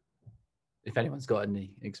 If anyone's got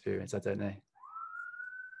any experience, I don't know.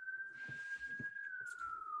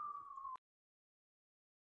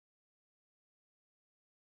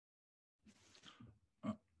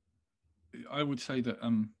 I would say that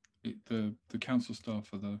the council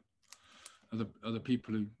staff are the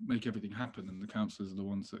people who make everything happen, and the councillors are the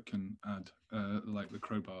ones that can add like the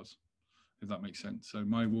crowbars, if that makes sense. So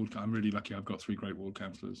my ward, I'm really lucky. I've got 3 great ward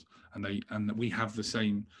councillors, and we have the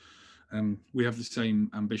same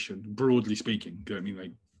ambition, broadly speaking. I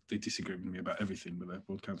mean, they disagree with me about everything, but they're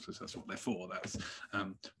ward councillors. That's what they're for.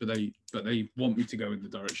 But they want me to go in the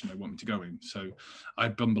direction they want me to go in. So I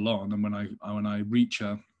bumble on, and when I reach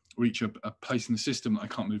a place in the system that I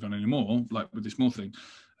can't move on anymore, like with this more thing,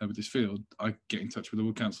 with this field, I get in touch with the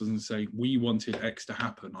ward councillors and say, we wanted X to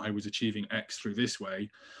happen. I was achieving X through this way.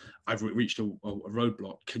 I've reached a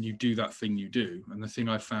roadblock. Can you do that thing you do? And the thing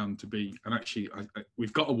I found to be, and actually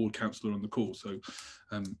we've got a ward councillor on the call, so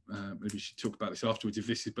maybe we should talk about this afterwards if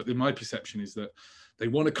this is, but my perception is that they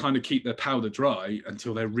want to kind of keep their powder dry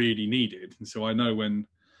until they're really needed. And so I know when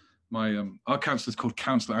our counsellor is called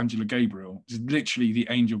Councillor Angela Gabriel. It's literally the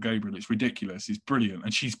angel Gabriel. It's ridiculous. It's brilliant,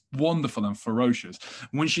 and she's wonderful and ferocious.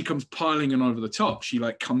 And when she comes piling in over the top, she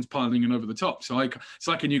like comes piling in over the top. So it's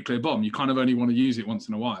like a nuclear bomb. You kind of only want to use it once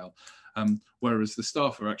in a while. Whereas the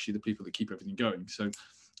staff are actually the people that keep everything going. So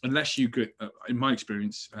unless you get, in my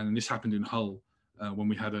experience, and this happened in Hull when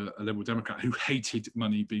we had a Liberal Democrat who hated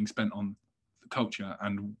money being spent on culture,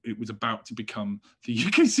 and it was about to become the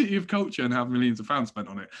UK City of Culture and have millions of pounds spent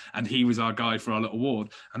on it, and he was our guy for our little ward,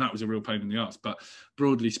 and that was a real pain in the ass. But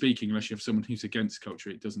broadly speaking, unless you have someone who's against culture,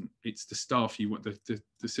 it's the staff you want, the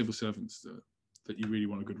civil servants that you really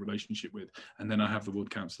want a good relationship with. And then I have the ward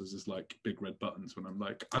councillors as like big red buttons when I'm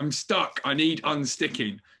like, I'm stuck, I need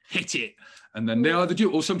unsticking, hit it. And then they either do,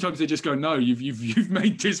 or sometimes they just go, no, you've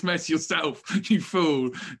made this mess yourself, you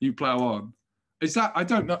fool, you plough on. Is that, I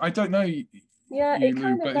don't know. Yeah, it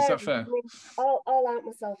kind of but is that fair? I mean, I'll out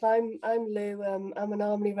myself. I'm Lou. I'm an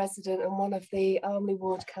Armley resident and one of the Armley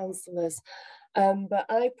ward councillors. But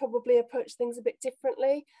I probably approach things a bit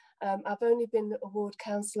differently. I've only been a ward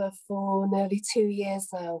councillor for nearly 2 years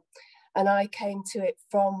now, and I came to it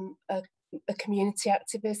from a community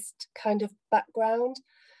activist kind of background.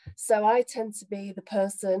 So I tend to be the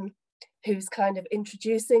person who's kind of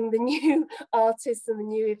introducing the new artists and the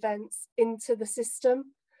new events into the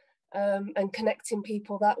system. And connecting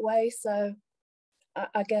people that way. So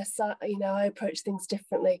I guess I approach things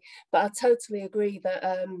differently, but I totally agree that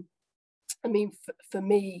I mean, for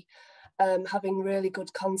me, having really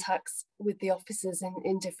good contacts with the officers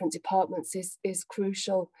in different departments is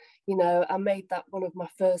crucial. You know, I made that one of my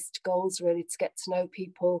first goals, really, to get to know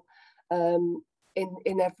people in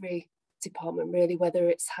every department, really, whether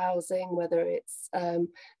it's housing, whether it's the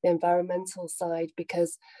environmental side,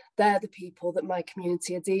 because they're the people that my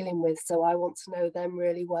community are dealing with. So I want to know them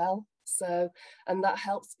really well. So, and that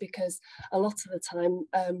helps because a lot of the time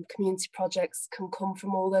community projects can come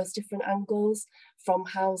from all those different angles. From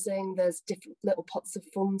housing, there's different little pots of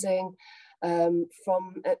funding.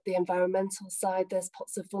 From the environmental side, there's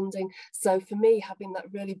pots of funding. So for me, having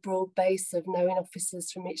that really broad base of knowing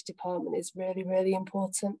officers from each department is really, really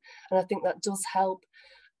important. And I think that does help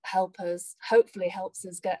us, hopefully helps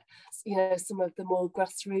us get, you know, some of the more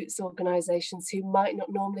grassroots organisations who might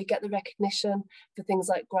not normally get the recognition for things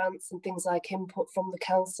like grants and things like input from the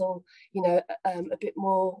council, you know, a bit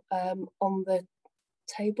more on the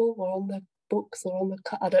table or on the books or on the,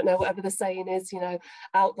 I don't know, whatever the saying is, you know,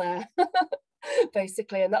 out there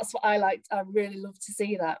basically. And that's what I really love to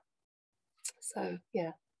see that. So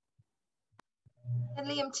yeah. And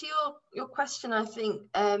Liam, to your question, I think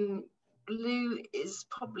Lou is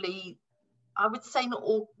probably, I would say not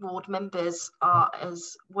all ward members are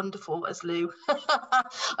as wonderful as Lou.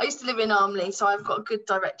 I used to live in Armley, so I've got a good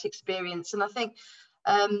direct experience, and I think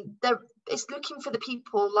it's looking for the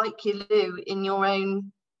people like you, Lou, in your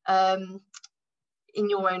own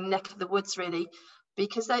neck of the woods, really,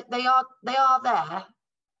 because they are there,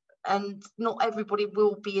 and not everybody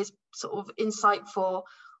will be as sort of insightful,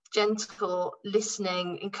 gentle,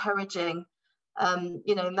 listening, encouraging,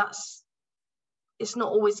 you know, and it's not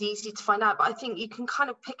always easy to find out, but I think you can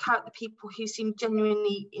kind of pick out the people who seem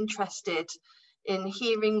genuinely interested in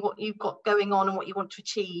hearing what you've got going on and what you want to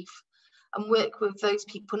achieve, and work with those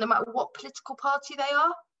people no matter what political party they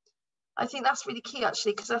are. I think that's really key,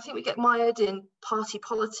 actually, because I think we get mired in party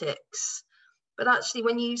politics, but actually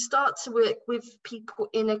when you start to work with people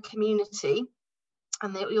in a community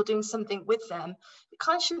and you're doing something with them, it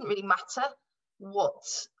kind of shouldn't really matter what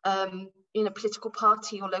you know, political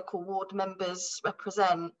party or local ward members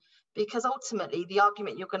represent, because ultimately the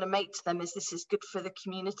argument you're going to make to them is this is good for the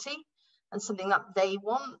community and something that they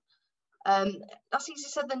want. That's easier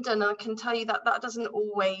said than done, and I can tell you that that doesn't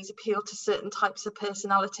always appeal to certain types of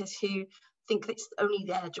personalities who think that it's only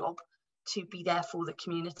their job to be there for the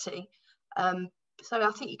community. So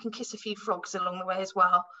I think you can kiss a few frogs along the way as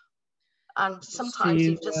well, and sometimes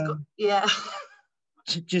you've just got, yeah.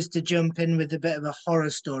 Just to jump in with a bit of a horror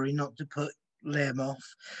story, not to put Liam off,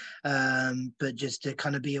 but just to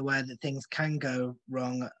kind of be aware that things can go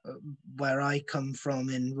wrong. Where I come from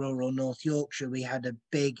in rural North Yorkshire, we had a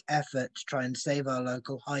big effort to try and save our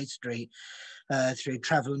local high street through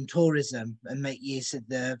travel and tourism and make use of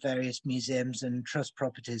the various museums and trust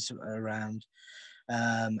properties around.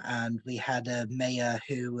 And we had a mayor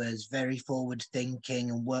who was very forward thinking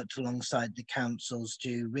and worked alongside the councils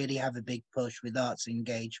to really have a big push with arts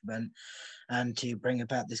engagement and to bring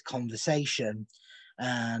about this conversation.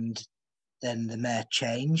 And then the mayor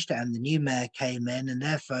changed and the new mayor came in, and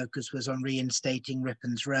their focus was on reinstating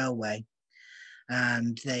Rippons Railway.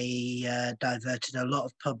 And they diverted a lot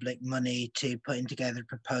of public money to putting together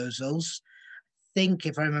proposals. I think,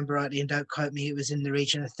 if I remember rightly, and don't quote me, it was in the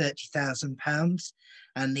region of £30,000.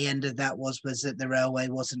 And the end of that was that the railway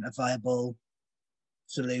wasn't a viable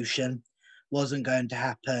solution, wasn't going to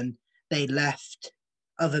happen. They left.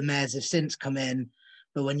 Other mayors have since come in.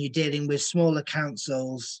 But when you're dealing with smaller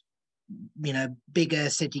councils, you know, bigger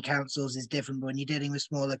city councils is different. But when you're dealing with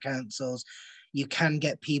smaller councils, you can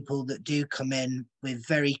get people that do come in with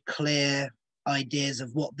very clear ideas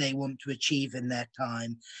of what they want to achieve in their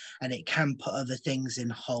time, and it can put other things in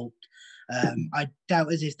halt. I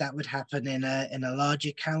doubt as if that would happen in a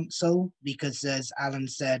larger council, because as Alan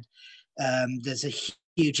said, there's a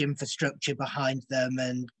huge infrastructure behind them,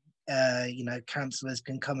 and you know, councillors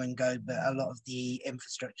can come and go, but a lot of the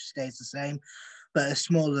infrastructure stays the same. But at a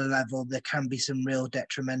smaller level, there can be some real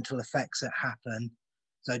detrimental effects that happen.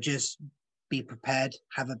 So just be prepared,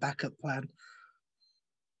 have a backup plan.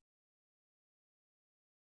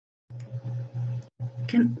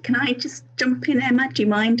 Can I just jump in, Emma? Do you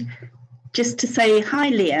mind? Just to say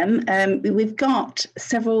hi, Liam. We've got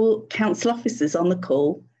several council officers on the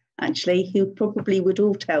call, actually, who probably would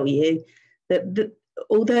all tell you that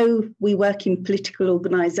although we work in political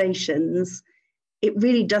organisations, it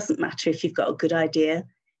really doesn't matter if you've got a good idea.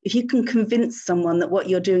 If you can convince someone that what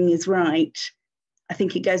you're doing is right, I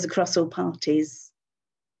think it goes across all parties.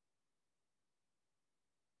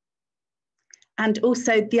 And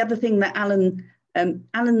also the other thing that Alan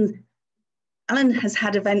has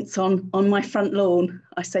had events on my front lawn.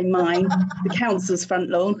 I say mine, the council's front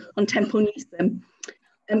lawn on Temple Newsom.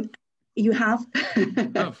 You have?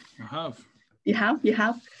 I have. You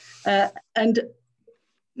have. And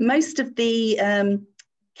most of the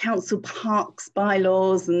council parks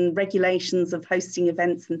bylaws and regulations of hosting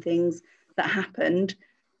events and things that happened,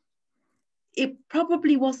 it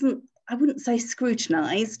probably wasn't, I wouldn't say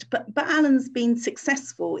scrutinised, but Alan's been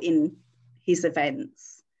successful in his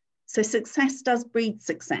events. So success does breed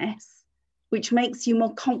success, which makes you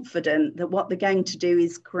more confident that what they're going to do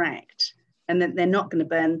is correct and that they're not going to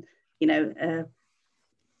burn, you know,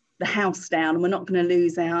 the house down, and we're not going to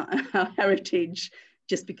lose our heritage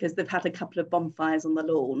just because they've had a couple of bonfires on the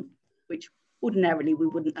lawn, which ordinarily we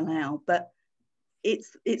wouldn't allow. But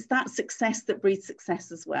it's that success that breeds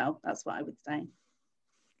success as well. That's what I would say.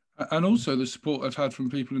 And also the support I've had from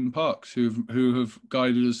people in the parks who have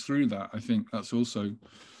guided us through that. I think that's also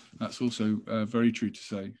very true to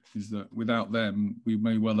say, is that without them, we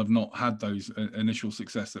may well have not had those initial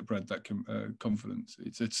success that bred that confidence.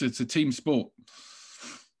 It's a team sport.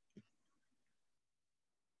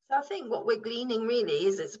 So I think what we're gleaning really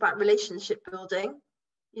is it's about relationship building,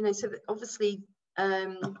 you know, so that obviously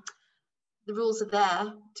the rules are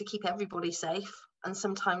there to keep everybody safe, and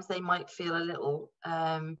sometimes they might feel a little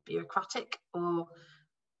bureaucratic or,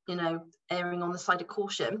 you know, erring on the side of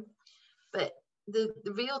caution. But the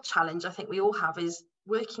real challenge I think we all have is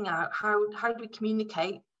working out how do we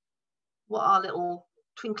communicate what our little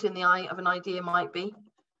twinkle in the eye of an idea might be,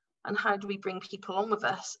 and how do we bring people on with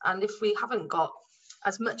us. And if we haven't got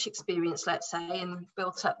as much experience, let's say, and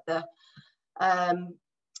built up the,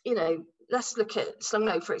 you know, let's look at Slung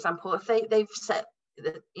Low, for example. If they've set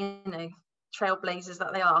the, you know, trailblazers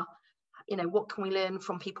that they are, you know, what can we learn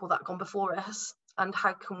from people that have gone before us, and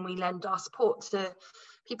how can we lend our support to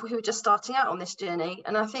people who are just starting out on this journey?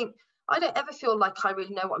 And I think I don't ever feel like I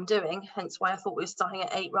really know what I'm doing, hence why I thought we were starting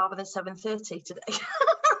at 8 rather than 7:30 today.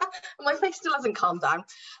 My face still hasn't calmed down,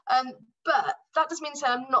 but that doesn't mean to say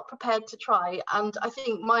I'm not prepared to try. And I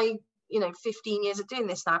think my, you know, 15 years of doing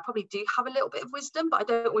this now, I probably do have a little bit of wisdom, but I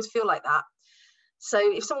don't always feel like that. So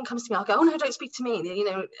if someone comes to me, I'll go, oh no, don't speak to me. You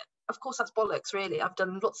know, of course that's bollocks, really. I've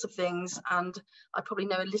done lots of things and I probably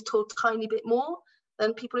know a little tiny bit more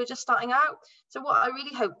than people who are just starting out. So what I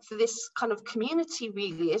really hope for this kind of community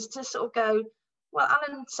really is to sort of go, well,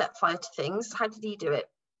 Alan set fire to things. How did he do it?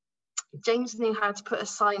 James knew how to put a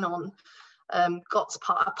sign on Gott's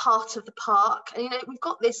part, a part of the park. And, you know, we've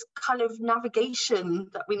got this kind of navigation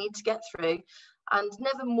that we need to get through, and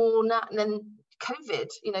never more than COVID,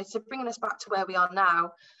 you know, so bringing us back to where we are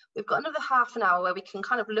now, we've got another half an hour where we can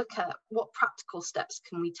kind of look at what practical steps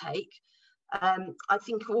can we take. I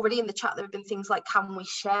think already in the chat there have been things like, can we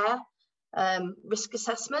share risk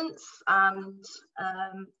assessments, and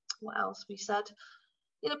what else we said,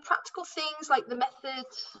 you know, practical things like the method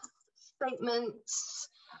statements.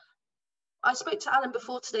 I spoke to Alan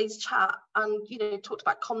before today's chat and, you know, talked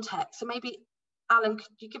about context. So maybe, Alan, could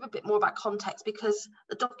you give a bit more about context, because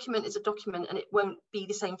a document is a document and it won't be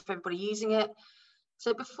the same for everybody using it.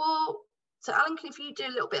 So Alan, if you do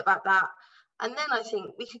a little bit about that, and then I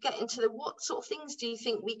think we could get into what sort of things do you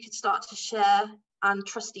think we could start to share and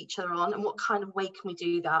trust each other on, and what kind of way can we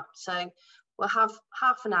do that? So we'll have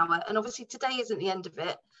half an hour, and obviously today isn't the end of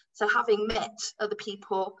it. So having met other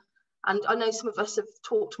people, and I know some of us have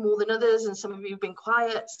talked more than others, and some of you have been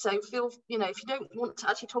quiet. So feel, you know, if you don't want to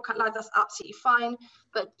actually talk out loud, that's absolutely fine.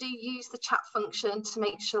 But do use the chat function to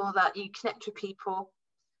make sure that you connect with people,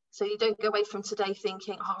 so you don't go away from today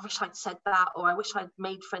thinking, oh, I wish I'd said that, or I wish I'd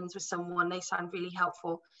made friends with someone. They sound really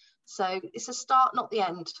helpful. So it's a start, not the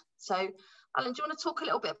end. So Alan, do you want to talk a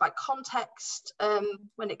little bit about context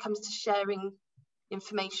when it comes to sharing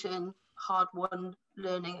information, hard-won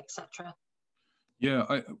learning, etc.?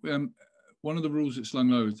 Yeah, one of the rules at Slung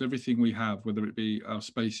Low is everything we have, whether it be our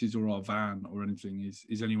spaces or our van or anything,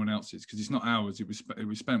 is anyone else's, because it's not ours. It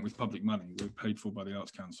was spent with public money. We're paid for by the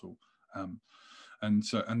Arts Council, and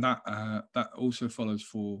that also follows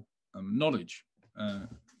for knowledge,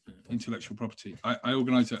 intellectual property. I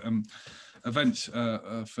organise events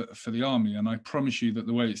for the army, and I promise you that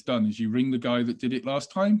the way it's done is you ring the guy that did it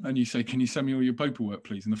last time and you say, can you send me all your paperwork,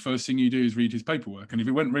 please? And the first thing you do is read his paperwork, and if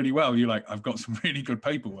it went really well, you're like, I've got some really good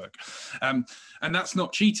paperwork, and that's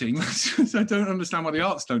not cheating. So I don't understand why the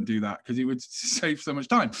arts don't do that, because it would save so much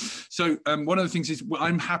time. So one of the things is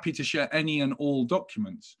I'm happy to share any and all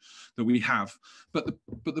documents that we have, but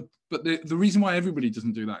the reason why everybody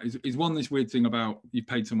doesn't do that is one, this weird thing about you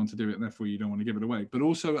paid someone to do it and therefore you don't want to give it away, but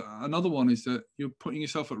also another one is that you're putting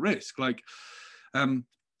yourself at risk. Like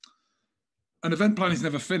an event plan is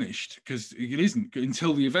never finished, because it isn't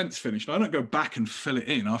until the event's finished. I don't go back and fill it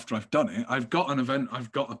in after I've done it. I've got an event,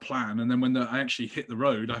 I've got a plan, and then when I actually hit the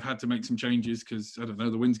road, I've had to make some changes because, I don't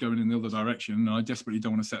know, the wind's going in the other direction, and I desperately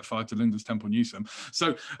don't want to set fire to Linda's Temple Newsome.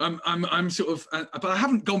 So I'm sort of, but I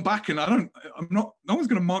haven't gone back, and no one's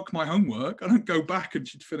going to mark my homework. I don't go back and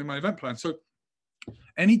fill in my event plan. So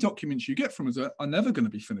any documents you get from us are never going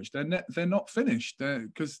to be finished. They're not finished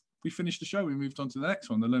because we finished the show, we moved on to the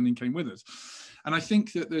next one. The learning came with us. And I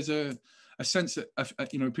think that there's a sense that,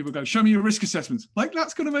 people go, show me your risk assessments. Like,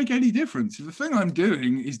 that's going to make any difference. If the thing I'm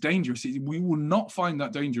doing is dangerous, we will not find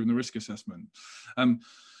that danger in the risk assessment.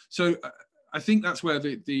 So I think that's where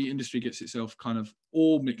the industry gets itself kind of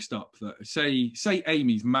all mixed up. That say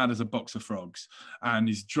Amy's mad as a box of frogs and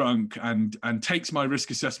is drunk and takes my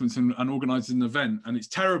risk assessments and organises an event, and it's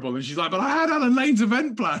terrible. And she's like, but I had Alan Lane's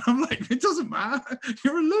event plan. I'm like, it doesn't matter.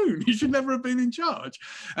 You're a loon. You should never have been in charge.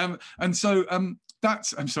 I'm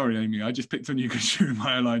sorry, Amy, I just picked on you because you're in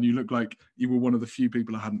my line. You look like you were one of the few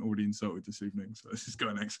people I hadn't already insulted this evening. So this is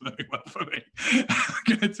going excellently well for me. I'm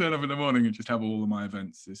going to turn up in the morning and just have all of my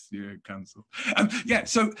events this year cancelled.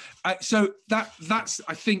 So that's,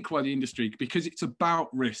 I think, why the industry, because it's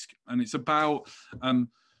about risk, and it's about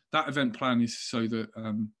that event plan is so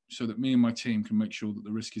that me and my team can make sure that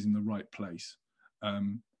the risk is in the right place.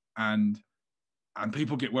 And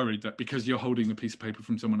people get worried that because you're holding a piece of paper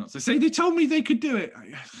from someone else, they say, they told me they could do it.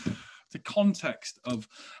 The context of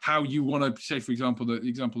how you want to, say, for example, the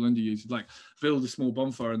example Linda used, like build a small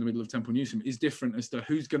bonfire in the middle of Temple Newsome, is different as to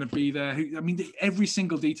who's going to be there. Every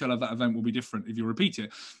single detail of that event will be different if you repeat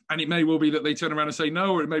it. And it may well be that they turn around and say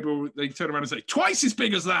no, or it may be they turn around and say twice as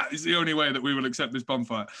big as that is the only way that we will accept this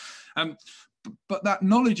bonfire. But that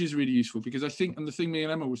knowledge is really useful, because I think, and the thing me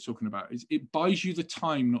and Emma was talking about, is it buys you the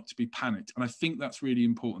time not to be panicked. And I think that's really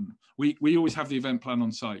important. We always have the event plan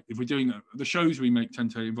on site. If we're doing the shows we make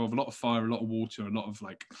tend to involve a lot of fire, a lot of water, a lot of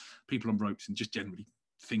like people on ropes, and just generally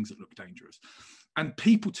things that look dangerous. And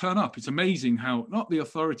people turn up. It's amazing how, not the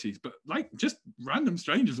authorities, but like just random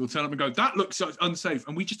strangers will turn up and go, that looks unsafe.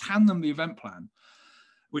 And we just hand them the event plan,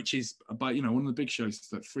 which is about, one of the big shows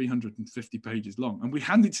that's like 350 pages long. And we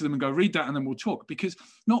hand it to them and go, read that, and then we'll talk. Because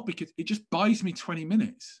it just buys me 20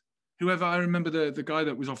 minutes. Whoever, I remember the guy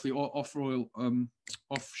that was off the offshore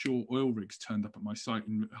oil rigs turned up at my site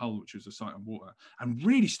in Hull, which was a site on water, and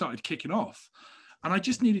really started kicking off. And I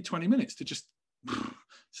just needed 20 minutes to just,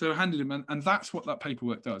 so I handed him, and that's what that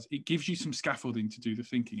paperwork does. It gives you some scaffolding to do the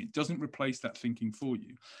thinking. It doesn't replace that thinking for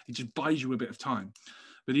you. It just buys you a bit of time.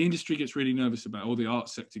 But the industry gets really nervous about it, or the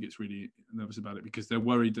arts sector gets really nervous about it, because they're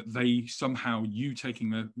worried that you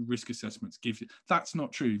taking the risk assessments gives you. That's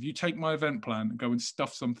not true. If you take my event plan and go and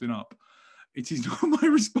stuff something up, it is not my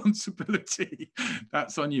responsibility.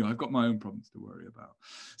 That's on you. I've got my own problems to worry about.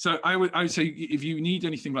 So I would say, if you need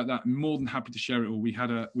anything like that, I'm more than happy to share it all. We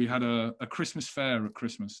had a Christmas fair at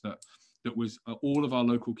Christmas that was all of our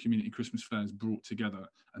local community Christmas fairs brought together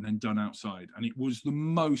and then done outside. And it was the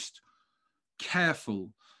most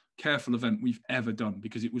careful event we've ever done,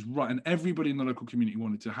 because it was right, and everybody in the local community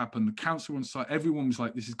wanted to happen. The council on site, everyone was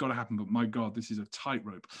like, this has got to happen, but my God, this is a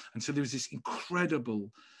tightrope. And so there was this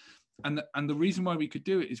incredible, and the reason why we could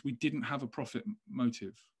do it is we didn't have a profit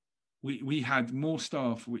motive. We had more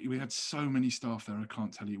staff. We had so many staff there. I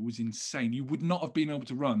can't tell you. It was insane. You would not have been able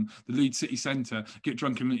to run the Leeds City Centre, get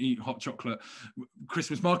drunk and eat hot chocolate,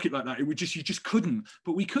 Christmas market like that. You just couldn't.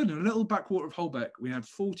 But we could. In a little backwater of Holbeck, we had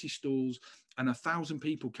 40 stalls and 1,000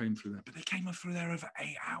 people came through there. But they came through there over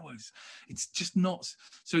 8 hours. It's just not.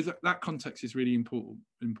 So that context is really important.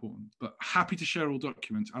 But happy to share all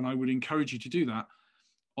documents, and I would encourage you to do that,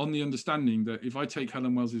 on the understanding that if I take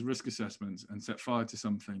Helen Wells's risk assessments and set fire to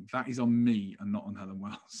something, that is on me and not on Helen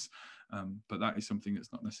Wells. But that is something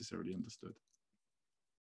that's not necessarily understood.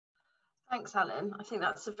 Thanks, Alan. I think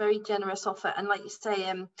that's a very generous offer. And like you say,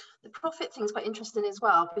 the profit thing is quite interesting as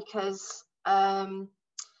well, because I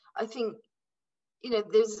think,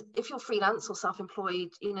 if you're freelance or self-employed,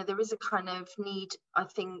 there is a kind of need, I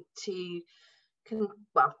think,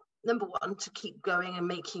 number one, to keep going and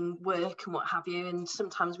making work and what have you. And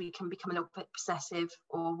sometimes we can become a little bit possessive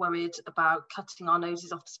or worried about cutting our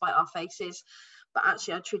noses off to spite our faces. But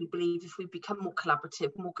actually, I truly believe if we become more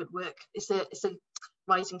collaborative, more good work, it's a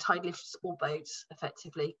rising tide lifts all boats,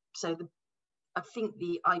 effectively. So I think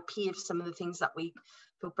the IP of some of the things that we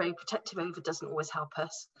feel very protective over doesn't always help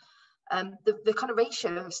us. The kind of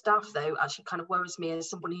ratio of staff, though, actually kind of worries me as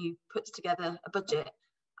somebody who puts together a budget,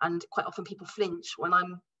 and quite often people flinch when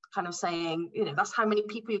I'm kind of saying, that's how many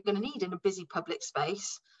people you're going to need in a busy public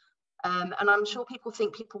space. And I'm sure people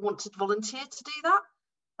think people want to volunteer to do that.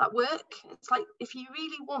 that work. It's like, if you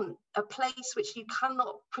really want a place which you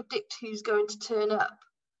cannot predict who's going to turn up,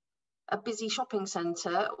 a busy shopping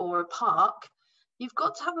centre or a park, you've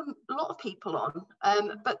got to have a lot of people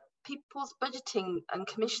on. But people's budgeting and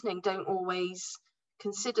commissioning don't always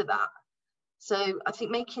consider that. So I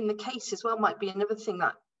think making the case as well might be another thing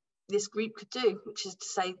that this group could do, which is to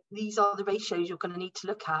say, these are the ratios you're going to need to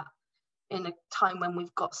look at in a time when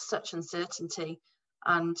we've got such uncertainty,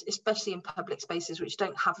 and especially in public spaces which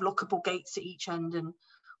don't have lockable gates at each end and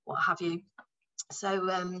what have you. So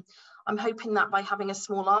I'm hoping that by having a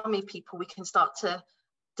small army of people, we can start to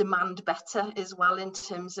demand better as well in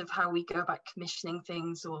terms of how we go about commissioning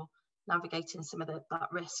things or navigating some of that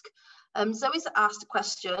risk. Zoe's asked a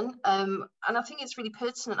question, and I think it's really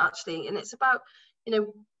pertinent actually, and it's about, you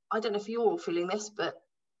know, I don't know if you're all feeling this, but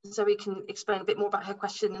Zoe can explain a bit more about her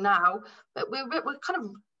question now, but we're kind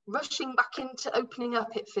of rushing back into opening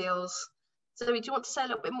up, it feels. Zoe, do you want to say a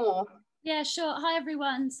little bit more? Yeah, sure. Hi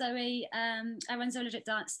everyone, Zoe. I run Zoologic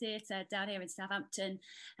Dance Theatre down here in Southampton.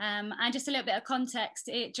 And just a little bit of context,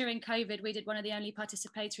 during COVID, we did one of the only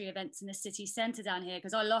participatory events in the city centre down here,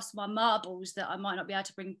 because I lost my marbles that I might not be able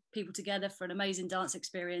to bring people together for an amazing dance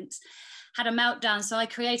experience. Had a meltdown, so I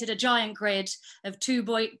created a giant grid of 2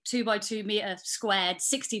 by 2 metre squared,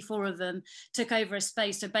 64 of them, took over a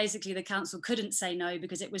space. So basically the council couldn't say no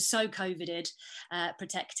because it was so COVIDed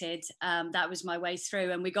protected. That was my way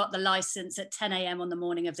through, and we got the licence at 10 a.m. on the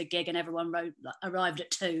morning of the gig, and everyone arrived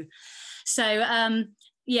at 2. So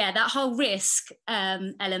yeah, that whole risk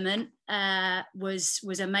element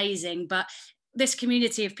was amazing, but this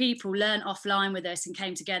community of people learned offline with us and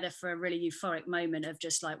came together for a really euphoric moment of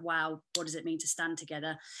just like, wow, what does it mean to stand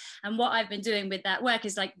together? And what I've been doing with that work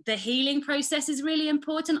is like, the healing process is really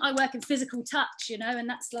important. I work in physical touch, you know, and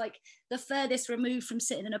that's like the furthest removed from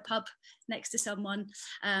sitting in a pub next to someone,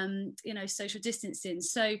 you know, social distancing.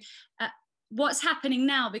 So what's happening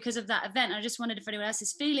now because of that event, I just wondered if anyone else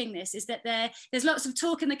is feeling this, is that there's lots of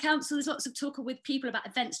talk in the council, there's lots of talk with people about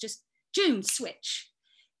events, just June switch.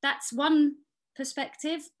 That's one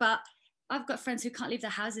perspective, but I've got friends who can't leave their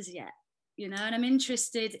houses yet, you know, and I'm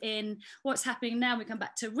interested in what's happening now. We come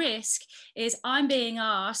back to risk, is I'm being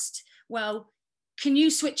asked, well, can you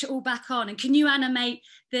switch it all back on, and can you animate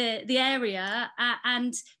the area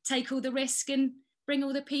and take all the risk and bring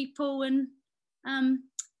all the people? And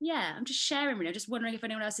yeah, I'm just sharing really. I'm just wondering if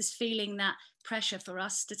anyone else is feeling that pressure for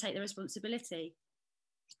us to take the responsibility.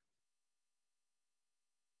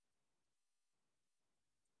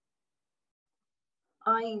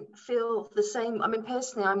 I feel the same. I mean,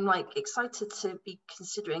 personally, I'm like excited to be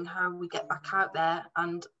considering how we get back out there,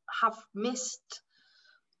 and have missed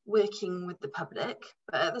working with the public.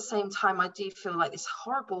 But at the same time, I do feel like this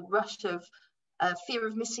horrible rush of fear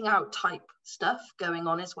of missing out type stuff going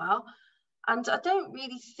on as well. And I don't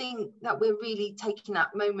really think that we're really taking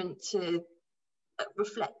that moment to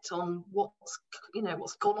reflect on what's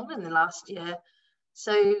gone on in the last year.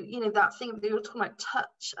 So, you know, that thing we were talking about,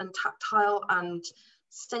 touch and tactile and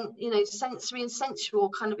sensory and sensual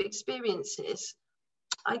kind of experiences.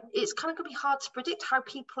 It's kind of going to be hard to predict how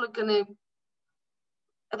people are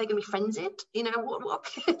they going to be frenzied? You know, what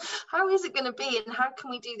how is it going to be, and how can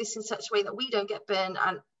we do this in such a way that we don't get burned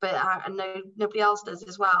and nobody else does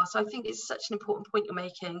as well? So I think it's such an important point you're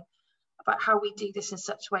making about how we do this in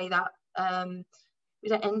such a way that we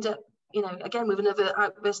don't end up, you know, again with another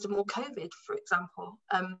outburst of more COVID, for example.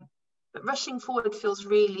 But rushing forward feels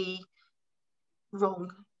really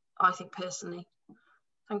wrong, I think, personally.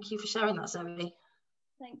 Thank you for sharing that, Zoe.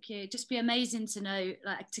 Thank you. Just be amazing to know,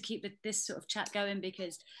 like, to keep this sort of chat going,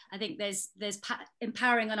 because I think there's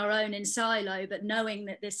empowering on our own in silo, but knowing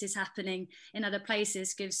that this is happening in other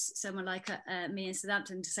places gives someone like me in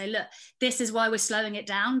Southampton to say, look, this is why we're slowing it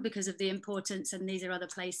down, because of the importance, and these are other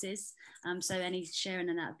places. So any sharing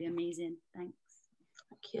on that would be amazing. Thanks.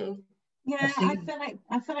 Thank you. Yeah, I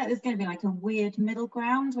feel like there's going to be like a weird middle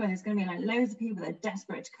ground where there's going to be like loads of people that are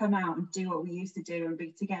desperate to come out and do what we used to do and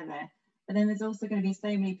be together. But then there's also going to be so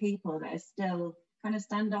many people that are still kind of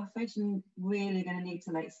standoffish and really going to need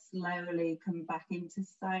to like slowly come back into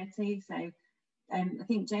society. So I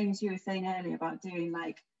think, James, you were saying earlier about doing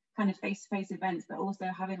like kind of face-to-face events, but also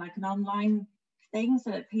having like an online thing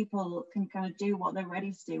so that people can kind of do what they're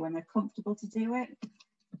ready to do when they're comfortable to do it.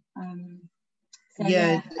 So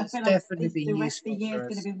yeah, I feel like the rest of the year is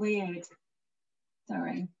going to be weird.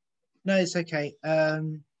 Sorry. No, it's okay.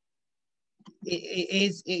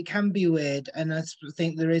 It can be weird, and I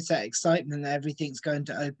think there is that excitement that everything's going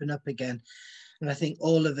to open up again. And I think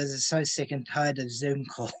all of us are so sick and tired of Zoom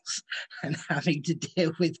calls and having to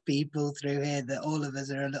deal with people through here that all of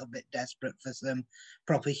us are a little bit desperate for some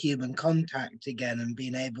proper human contact again and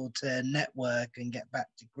being able to network and get back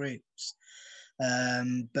to groups.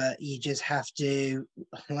 But you just have to,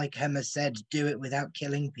 like Emma said, do it without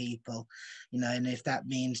killing people, you know, and if that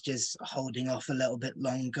means just holding off a little bit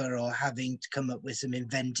longer or having to come up with some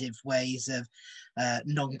inventive ways of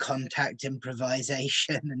non-contact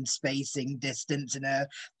improvisation and spacing distance in a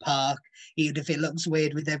park, even if it looks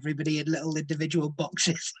weird with everybody in little individual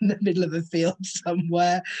boxes in the middle of a field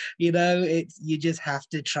somewhere, you know, you just have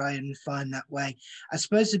to try and find that way. I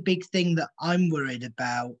suppose the big thing that I'm worried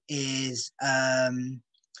about is,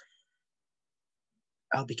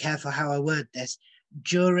 I'll be careful how I word this.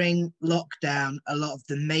 During lockdown, a lot of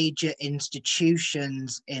the major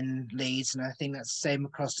institutions in Leeds, and I think that's the same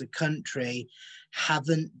across the country,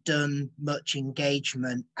 haven't done much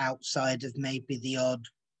engagement outside of maybe the odd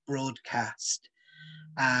broadcast.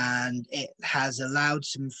 And it has allowed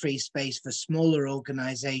some free space for smaller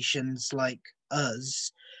organisations like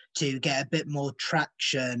us to get a bit more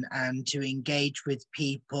traction and to engage with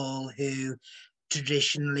people who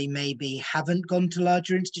traditionally maybe haven't gone to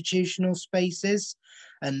larger institutional spaces,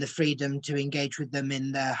 and the freedom to engage with them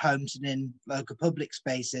in their homes and in local public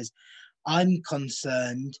spaces. I'm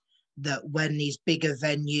concerned that when these bigger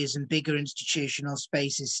venues and bigger institutional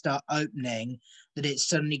spaces start opening, that it's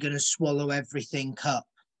suddenly going to swallow everything up,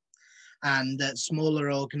 and that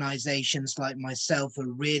smaller organisations like myself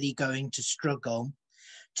are really going to struggle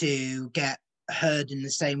to get heard in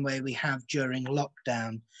the same way we have during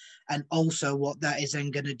lockdown. And also what that is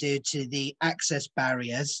then going to do to the access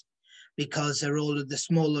barriers, because they're all of the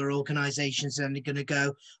smaller organisations and they're going to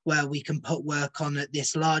go, well, we can put work on at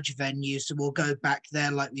this large venue, so we'll go back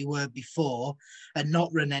there like we were before and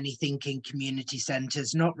not run anything in community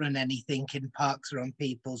centres, not run anything in parks or on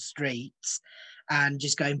people's streets, and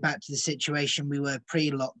just going back to the situation we were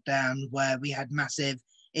pre-lockdown where we had massive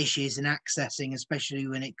issues in accessing, especially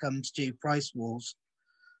when it comes to price walls,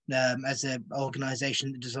 as an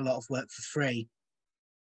organisation that does a lot of work for free.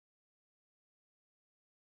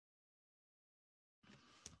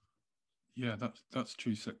 Yeah, that's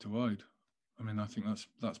true sector-wide. I mean, I think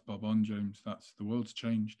that's bob on, James. That's the world's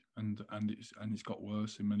changed, and it's got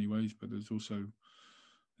worse in many ways, but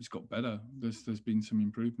it's got better. There's been some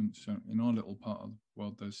improvements in our little part of the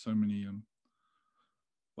world. There's so many.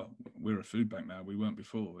 Well, we're a food bank now. We weren't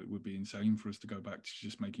before. It would be insane for us to go back to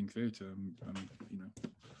just making theatre, and you know,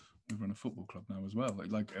 we run a football club now as well.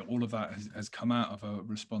 Like all of that has come out of a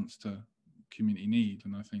response to community need,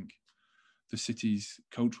 and I think the city's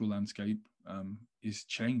cultural landscape is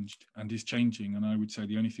changed and is changing. And I would say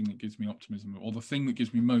the only thing that gives me optimism, or the thing that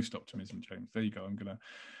gives me most optimism, James, there you go. I'm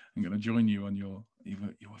gonna join you on you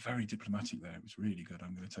were very diplomatic there. It was really good.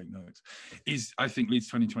 I'm going to take notes. I think Leeds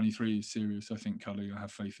 2023 is serious. I think Cully, I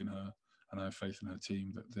have faith in her, and I have faith in her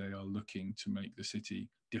team that they are looking to make the city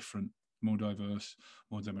different, more diverse,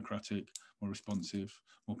 more democratic, more responsive,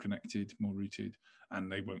 more connected, more rooted.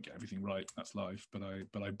 And they won't get everything right. That's life. But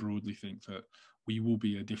I broadly think that we will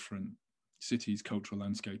be a different city's cultural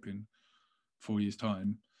landscape in 4 years'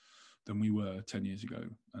 time than we were 10 years ago.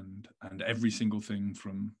 And every single thing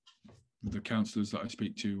from the councillors that I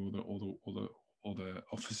speak to, or the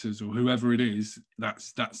officers, or whoever it is,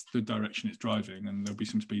 that's the direction it's driving. And there'll be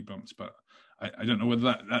some speed bumps, but I don't know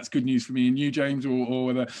whether that's good news for me and you, James, or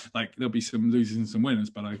whether like there'll be some losers and some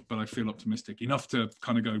winners. But I feel optimistic enough to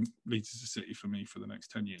kind of go Leeds as a city for me for the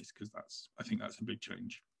next 10 years, because I think that's a big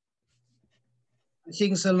change. I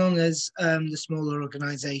think so long as the smaller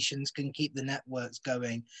organisations can keep the networks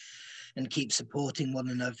going and keep supporting one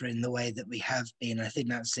another in the way that we have been, I think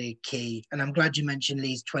that's the key. And I'm glad you mentioned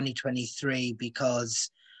Leeds 2023,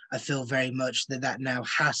 because I feel very much that now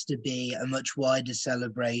has to be a much wider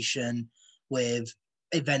celebration, with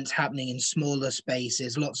events happening in smaller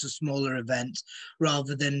spaces, lots of smaller events,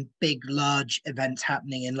 rather than big, large events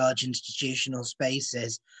happening in large institutional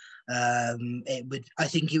spaces. I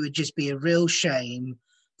think it would just be a real shame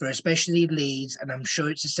for especially Leeds, and I'm sure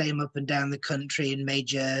it's the same up and down the country in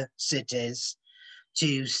major cities,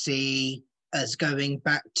 to see us going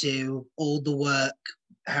back to all the work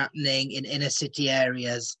happening in inner city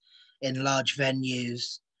areas, in large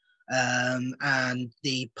venues, and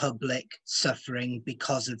the public suffering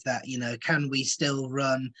because of that. You know, can we still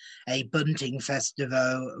run a bunting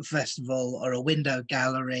festival or a window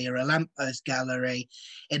gallery or a lamppost gallery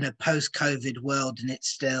in a post-COVID world and it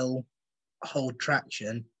still hold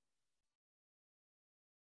traction?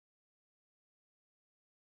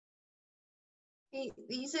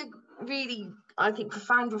 These are really, I think,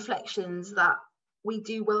 profound reflections that we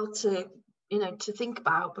do well to you know, to think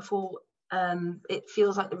about before it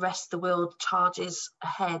feels like the rest of the world charges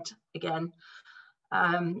ahead again.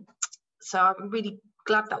 So I'm really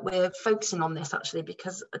glad that we're focusing on this, actually,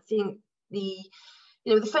 because I think the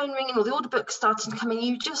phone ringing or the order book starting to come in,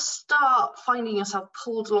 you just start finding yourself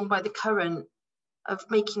pulled along by the current of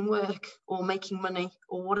making work or making money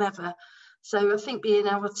or whatever. So I think being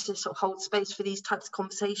able to sort of hold space for these types of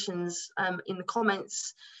conversations in the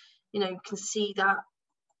comments, you know, can see that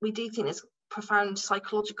we do think there's profound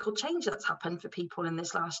psychological change that's happened for people in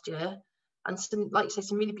this last year, and some, like you say,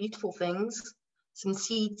 some really beautiful things, some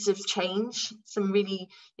seeds of change, some really,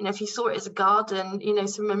 you know, if you saw it as a garden, you know,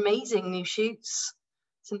 some amazing new shoots,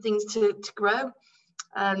 some things to grow.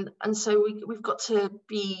 And so we've got to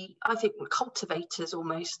be, I think, cultivators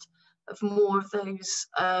almost of more of those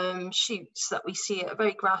shoots that we see at a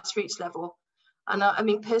very grassroots level. And I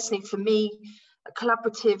mean, personally, for me, a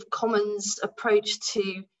collaborative commons approach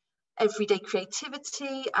to everyday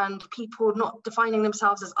creativity and people not defining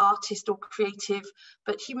themselves as artist or creative,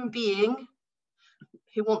 but human being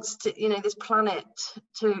who wants to, you know, this planet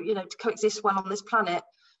to, you know, to coexist well on this planet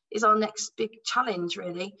is our next big challenge,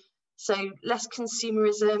 really. So less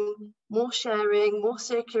consumerism, more sharing, more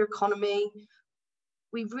circular economy.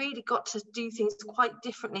 We've really got to do things quite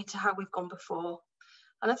differently to how we've gone before.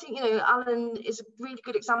 And I think, you know, Alan is a really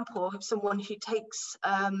good example of someone who takes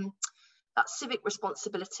that civic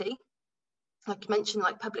responsibility, like you mentioned,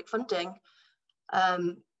 like public funding,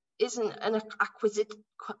 isn't an acquisitive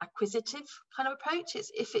kind of approach.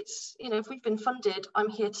 It's if it's, you know, if we've been funded, I'm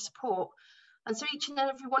here to support. And so each and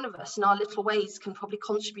every one of us in our little ways can probably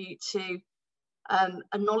contribute to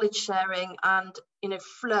a knowledge sharing and, you know,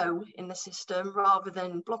 flow in the system rather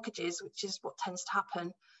than blockages, which is what tends to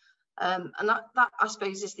happen. And that I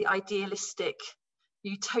suppose is the idealistic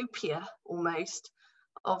utopia almost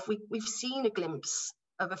of we've seen a glimpse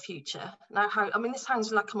of a future. Now, I mean, this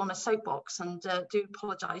sounds like I'm on a soapbox, and do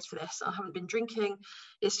apologise for this. I haven't been drinking.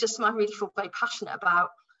 It's just something I really feel very passionate about.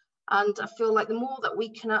 And I feel like the more that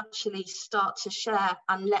we can actually start to share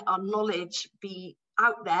and let our knowledge be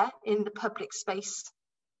out there in the public space,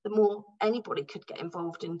 the more anybody could get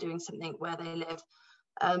involved in doing something where they live.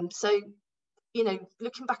 So, you know,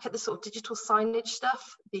 looking back at the sort of digital signage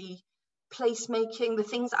stuff, the placemaking, the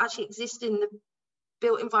things that actually exist in the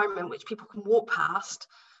built environment which people can walk past,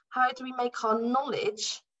 how do we make our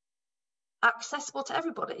knowledge accessible to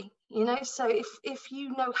everybody? You know, so if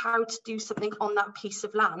you know how to do something on that piece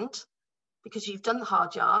of land because you've done the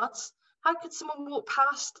hard yards, how could someone walk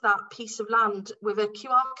past that piece of land with a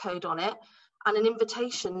QR code on it and an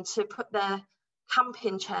invitation to put their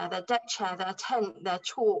camping chair, their deck chair, their tent, their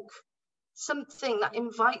chalk, something that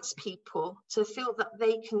invites people to feel that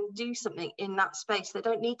they can do something in that space? They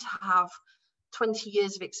don't need to have 20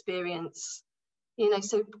 years of experience, you know.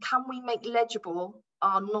 So can we make legible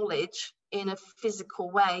our knowledge in a physical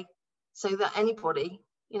way so that anybody,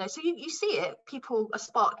 you know, so you see it, people are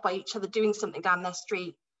sparked by each other doing something down their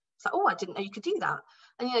street. It's like, oh, I didn't know you could do that.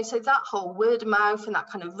 And, you know, so that whole word of mouth and that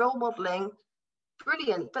kind of role modeling,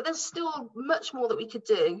 brilliant. But there's still much more that we could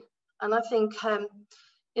do. And I think,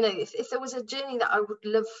 you know, if there was a journey that I would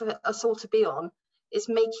love for us all to be on, is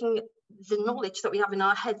making the knowledge that we have in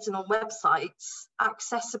our heads and on websites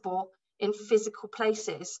accessible in physical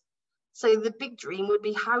places. So the big dream would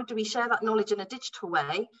be, how do we share that knowledge in a digital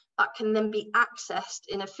way that can then be accessed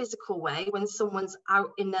in a physical way when someone's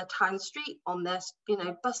out in their town street, on their, you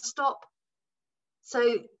know, bus stop. So,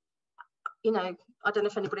 you know, I don't know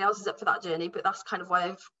if anybody else is up for that journey, but that's kind of why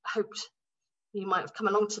I've hoped you might have come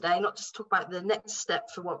along today, not just talk about the next step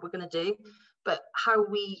for what we're going to do, but how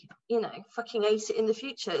we, you know, fucking ace it in the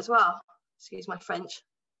future as well. Excuse my French.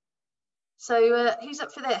 So who's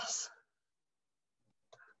up for this?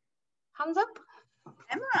 Hands up.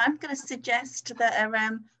 Emma, I'm going to suggest that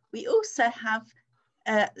we also have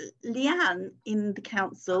Leanne in the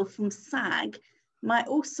council from SAG might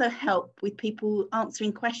also help with people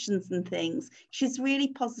answering questions and things. She's really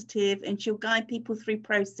positive and she'll guide people through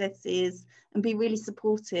processes and be really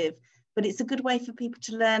supportive. But it's a good way for people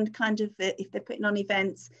to learn kind of, if they're putting on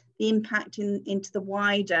events, the impact into the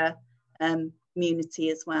wider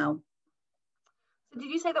community as well. So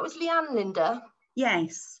did you say that was Leanne, Linda?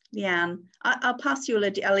 Yes, Leanne. I'll pass you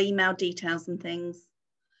I'll email details and things.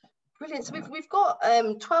 Brilliant. So we've got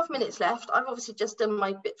 12 minutes left. I've obviously just done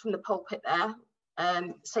my bit from the pulpit there.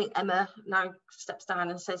 St. Emma now steps down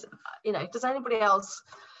and says, you know, does anybody else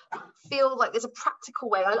feel like there's a practical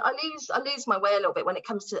way? I lose my way a little bit when it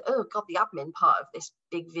comes to, oh God, the admin part of this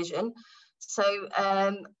big vision. So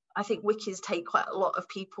I think wikis take quite a lot of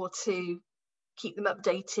people to keep them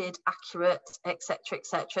updated, accurate, etc.,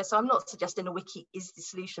 etc. So I'm not suggesting a wiki is the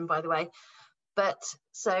solution, by the way, But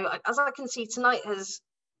so as I can see, tonight has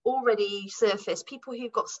already surfaced people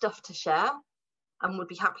who've got stuff to share and would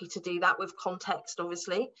be happy to do that with context,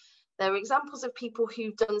 obviously. There are examples of people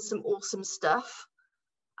who've done some awesome stuff,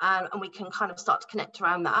 and we can kind of start to connect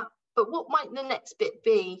around that. But what might the next bit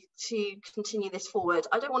be to continue this forward?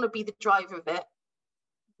 I don't want to be the driver of it.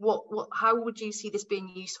 How would you see this being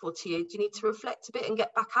useful to you? Do you need to reflect a bit and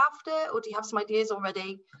get back after, or do you have some ideas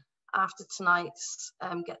already after tonight's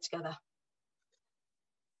get together?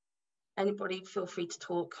 Anybody feel free to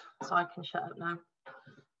talk, so I can shut up now.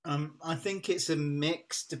 I think it's a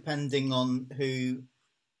mix depending on who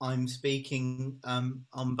I'm speaking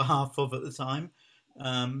on behalf of at the time,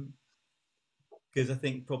 because I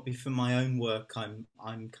think probably for my own work I'm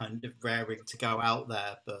kind of raring to go out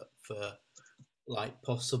there, but for like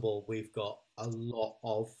Possible we've got a lot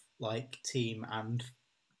of like team and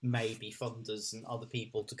maybe funders and other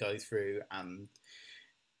people to go through, and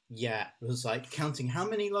yeah, it was like counting how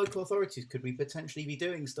many local authorities could we potentially be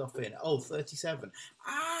doing stuff in. Oh, 37.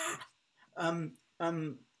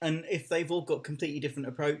 And if they've all got completely different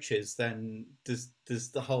approaches, then does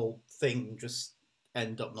the whole thing just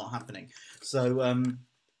end up not happening? So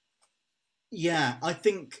yeah, I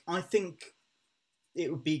think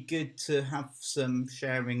it would be good to have some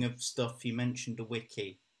sharing of stuff. You mentioned a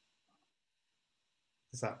wiki.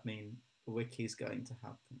 Does that mean a wiki is going to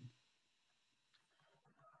happen?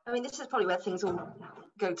 I mean, this is probably where things all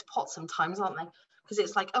go to pot sometimes, aren't they? Because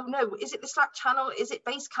it's like, oh no, is it the Slack channel? Is it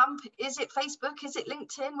Basecamp? Is it Facebook? Is it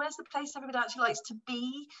LinkedIn? Where's the place everybody actually likes to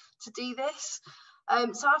be to do this?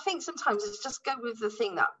 So I think sometimes it's just go with the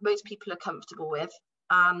thing that most people are comfortable with,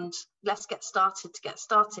 and let's get started to get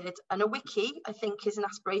started. And a wiki, I think, is an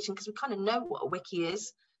aspiration because we kind of know what a wiki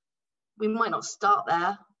is. We might not start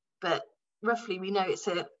there, but roughly we know it's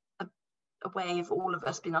a way of all of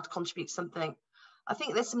us being able to contribute something. I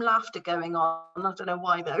think there's some laughter going on. I don't know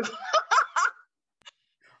why though.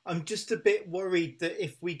 I'm just a bit worried that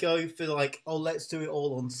if we go for like, oh, let's do it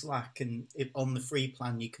all on Slack, and if on the free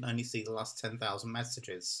plan you can only see the last 10,000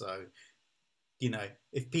 messages. So, you know,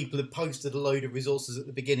 if people have posted a load of resources at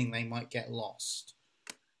the beginning, they might get lost.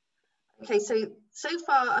 Okay, so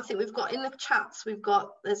far I think we've got in the chats,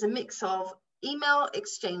 there's a mix of email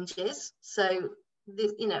exchanges. So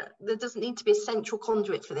you know, there doesn't need to be a central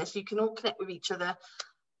conduit for this. You can all connect with each other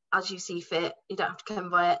as you see fit. You don't have to come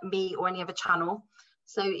via me or any other channel.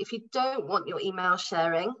 So if you don't want your email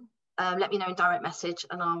sharing, let me know in direct message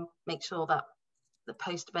and I'll make sure that the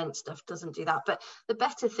post-event stuff doesn't do that. But the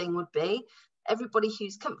better thing would be everybody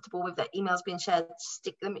who's comfortable with their emails being shared,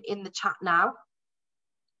 stick them in the chat now.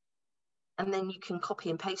 And then you can copy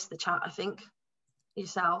and paste the chat, I think,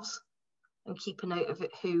 yourselves, and keep a note of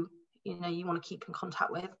it, who you know you want to keep in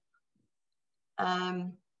contact with.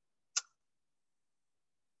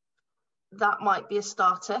 That might be a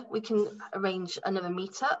starter. We can arrange another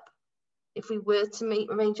meetup. If we were to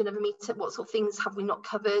arrange another meetup, what sort of things have we not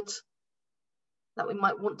covered that we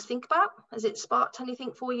might want to think about? Has it sparked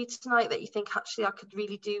anything for you tonight that you think actually I could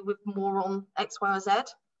really do with more on X, Y, or Z?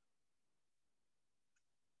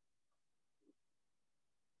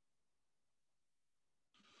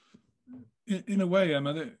 In a way,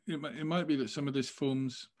 Emma, it might be that some of this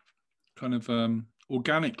forms kind of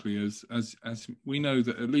organically as we know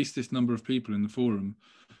that at least this number of people in the forum,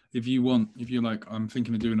 if you're like, I'm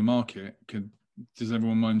thinking of doing a market, does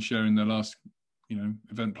everyone mind sharing their last, you know,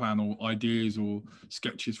 event plan or ideas or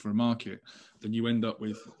sketches for a market? Then you end up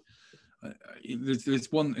with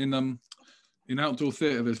there's one in outdoor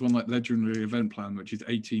theatre, there's one like legendary event plan which is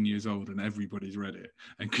 18 years old and everybody's read it,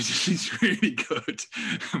 and because it's really good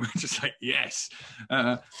and we're just like yes,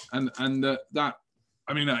 that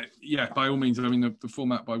I mean yeah, by all means, I mean the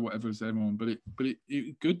format by whatever is everyone, but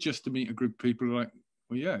it good just to meet a group of people who are like,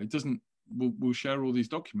 well yeah, it doesn't, we'll share all these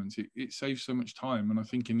documents, it saves so much time, and I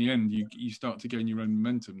think in the end you start to gain your own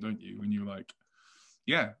momentum, don't you, when you're like,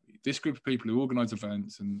 yeah, this group of people who organise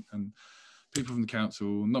events and people from the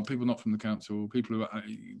council, not from the council, people who are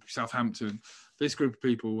Southampton, this group of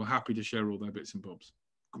people were happy to share all their bits and bobs.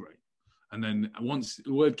 Great. And then once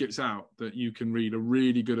the word gets out that you can read a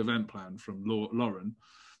really good event plan from Lauren,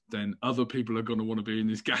 then other people are going to want to be in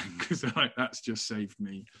this gang, because they're like, that's just saved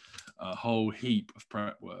me a whole heap of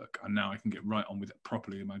prep work, and now I can get right on with it,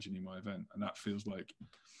 properly imagining my event. And that feels like,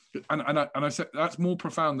 and I said that's more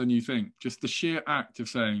profound than you think. Just the sheer act of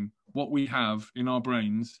saying what we have in our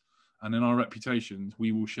brains and in our reputations,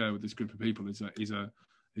 we will share with this group of people is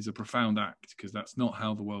a profound act, because that's not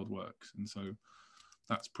how the world works. And so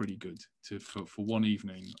that's pretty good for one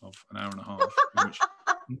evening of an hour and a half, in which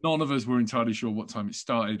none of us were entirely sure what time it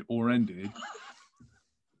started or ended.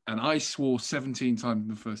 and I swore 17 times in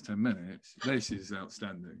the first 10 minutes. This is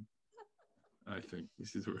outstanding. I think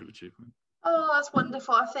this is a real achievement. Oh, that's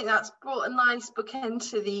wonderful. I think that's brought a nice bookend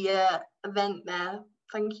to the event there.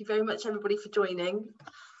 Thank you very much, everybody, for joining.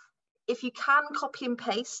 If you can copy and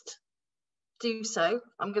paste, do so.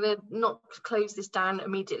 I'm going to not close this down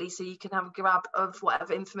immediately so you can have a grab of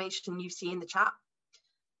whatever information you see in the chat.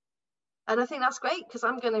 And I think that's great, because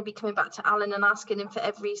I'm going to be coming back to Alan and asking him for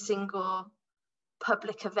every single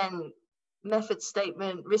public event, method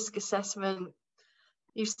statement, risk assessment.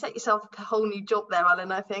 You've set yourself a whole new job there,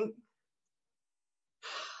 Alan, I think.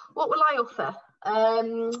 What will I offer?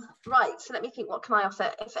 Right, so let me think, what can I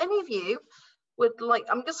offer? If any of you would like,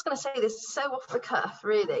 I'm just going to say this so off the cuff,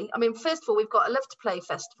 really. I mean, first of all, we've got a Love to Play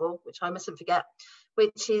festival, which I mustn't forget,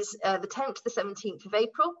 which is the 10th to the 17th of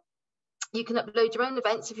April. You can upload your own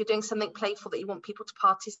events if you're doing something playful that you want people to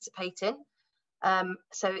participate in.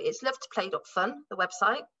 So it's LoveToPlay.fun, the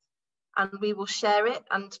website, and we will share it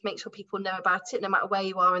and make sure people know about it no matter where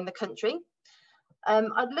you are in the country.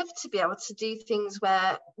 I'd love to be able to do things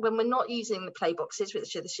where, when we're not using the play boxes,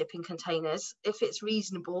 which are the shipping containers, if it's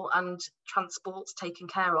reasonable and transport's taken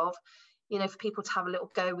care of, you know, for people to have a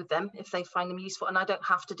little go with them if they find them useful, and I don't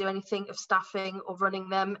have to do anything of staffing or running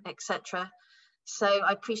them, etc. So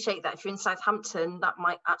I appreciate that if you're in Southampton, that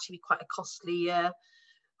might actually be quite a costly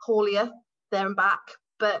haulier there and back.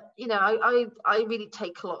 But, you know, I really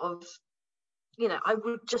take a lot of, you know, I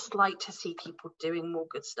would just like to see people doing more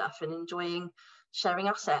good stuff and enjoying sharing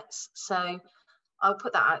assets. So I'll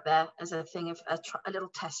put that out there as a thing of a little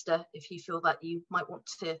tester if you feel that you might want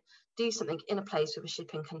to do something in a place with a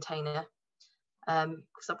shipping container,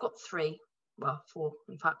 because I've got 3, well 4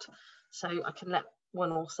 in fact, so I can let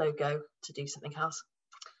one also go to do something else.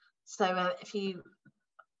 So if you,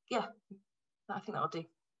 yeah, I think that'll do.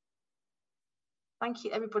 Thank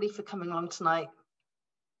you everybody for coming along tonight.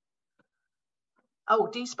 Oh,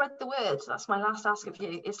 do spread the word. That's my last ask of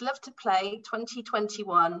you. It's Love to Play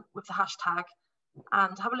 2021 with the hashtag,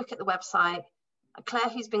 and have a look at the website. Claire,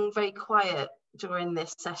 who's been very quiet during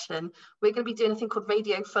this session, we're going to be doing a thing called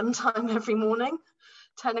Radio Fun Time every morning,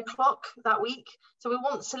 10 o'clock that week. So we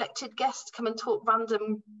want selected guests to come and talk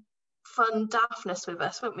random fun daftness with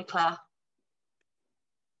us, won't we, Claire?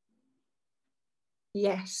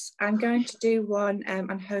 Yes, I'm going to do one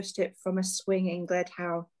and host it from a swing in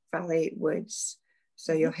Gledhow Valley Woods.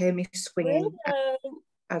 So you'll hear me swinging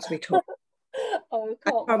as we talk. Oh,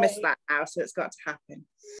 I promise that now, so it's got to happen.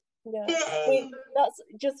 Yeah, that's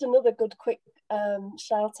just another good quick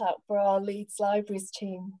shout out for our Leeds Libraries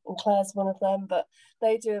team, and Claire's one of them, but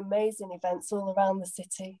they do amazing events all around the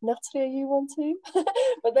city. Natalie, are you one too?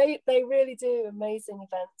 But they really do amazing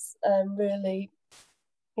events, really,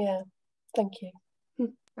 yeah, thank you.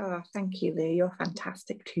 Oh, thank you, Lou, you're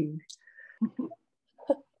fantastic too.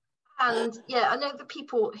 And yeah, I know the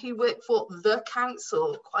people who work for the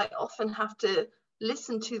council quite often have to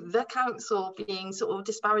listen to the council being sort of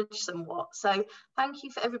disparaged somewhat. So thank you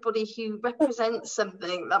for everybody who represents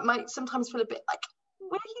something that might sometimes feel a bit like,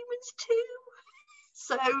 we're humans too.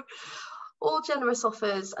 So all generous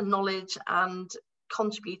offers and knowledge and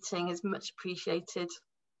contributing is much appreciated.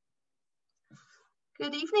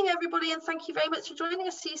 Good evening, everybody, and thank you very much for joining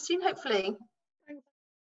us. See you soon, hopefully.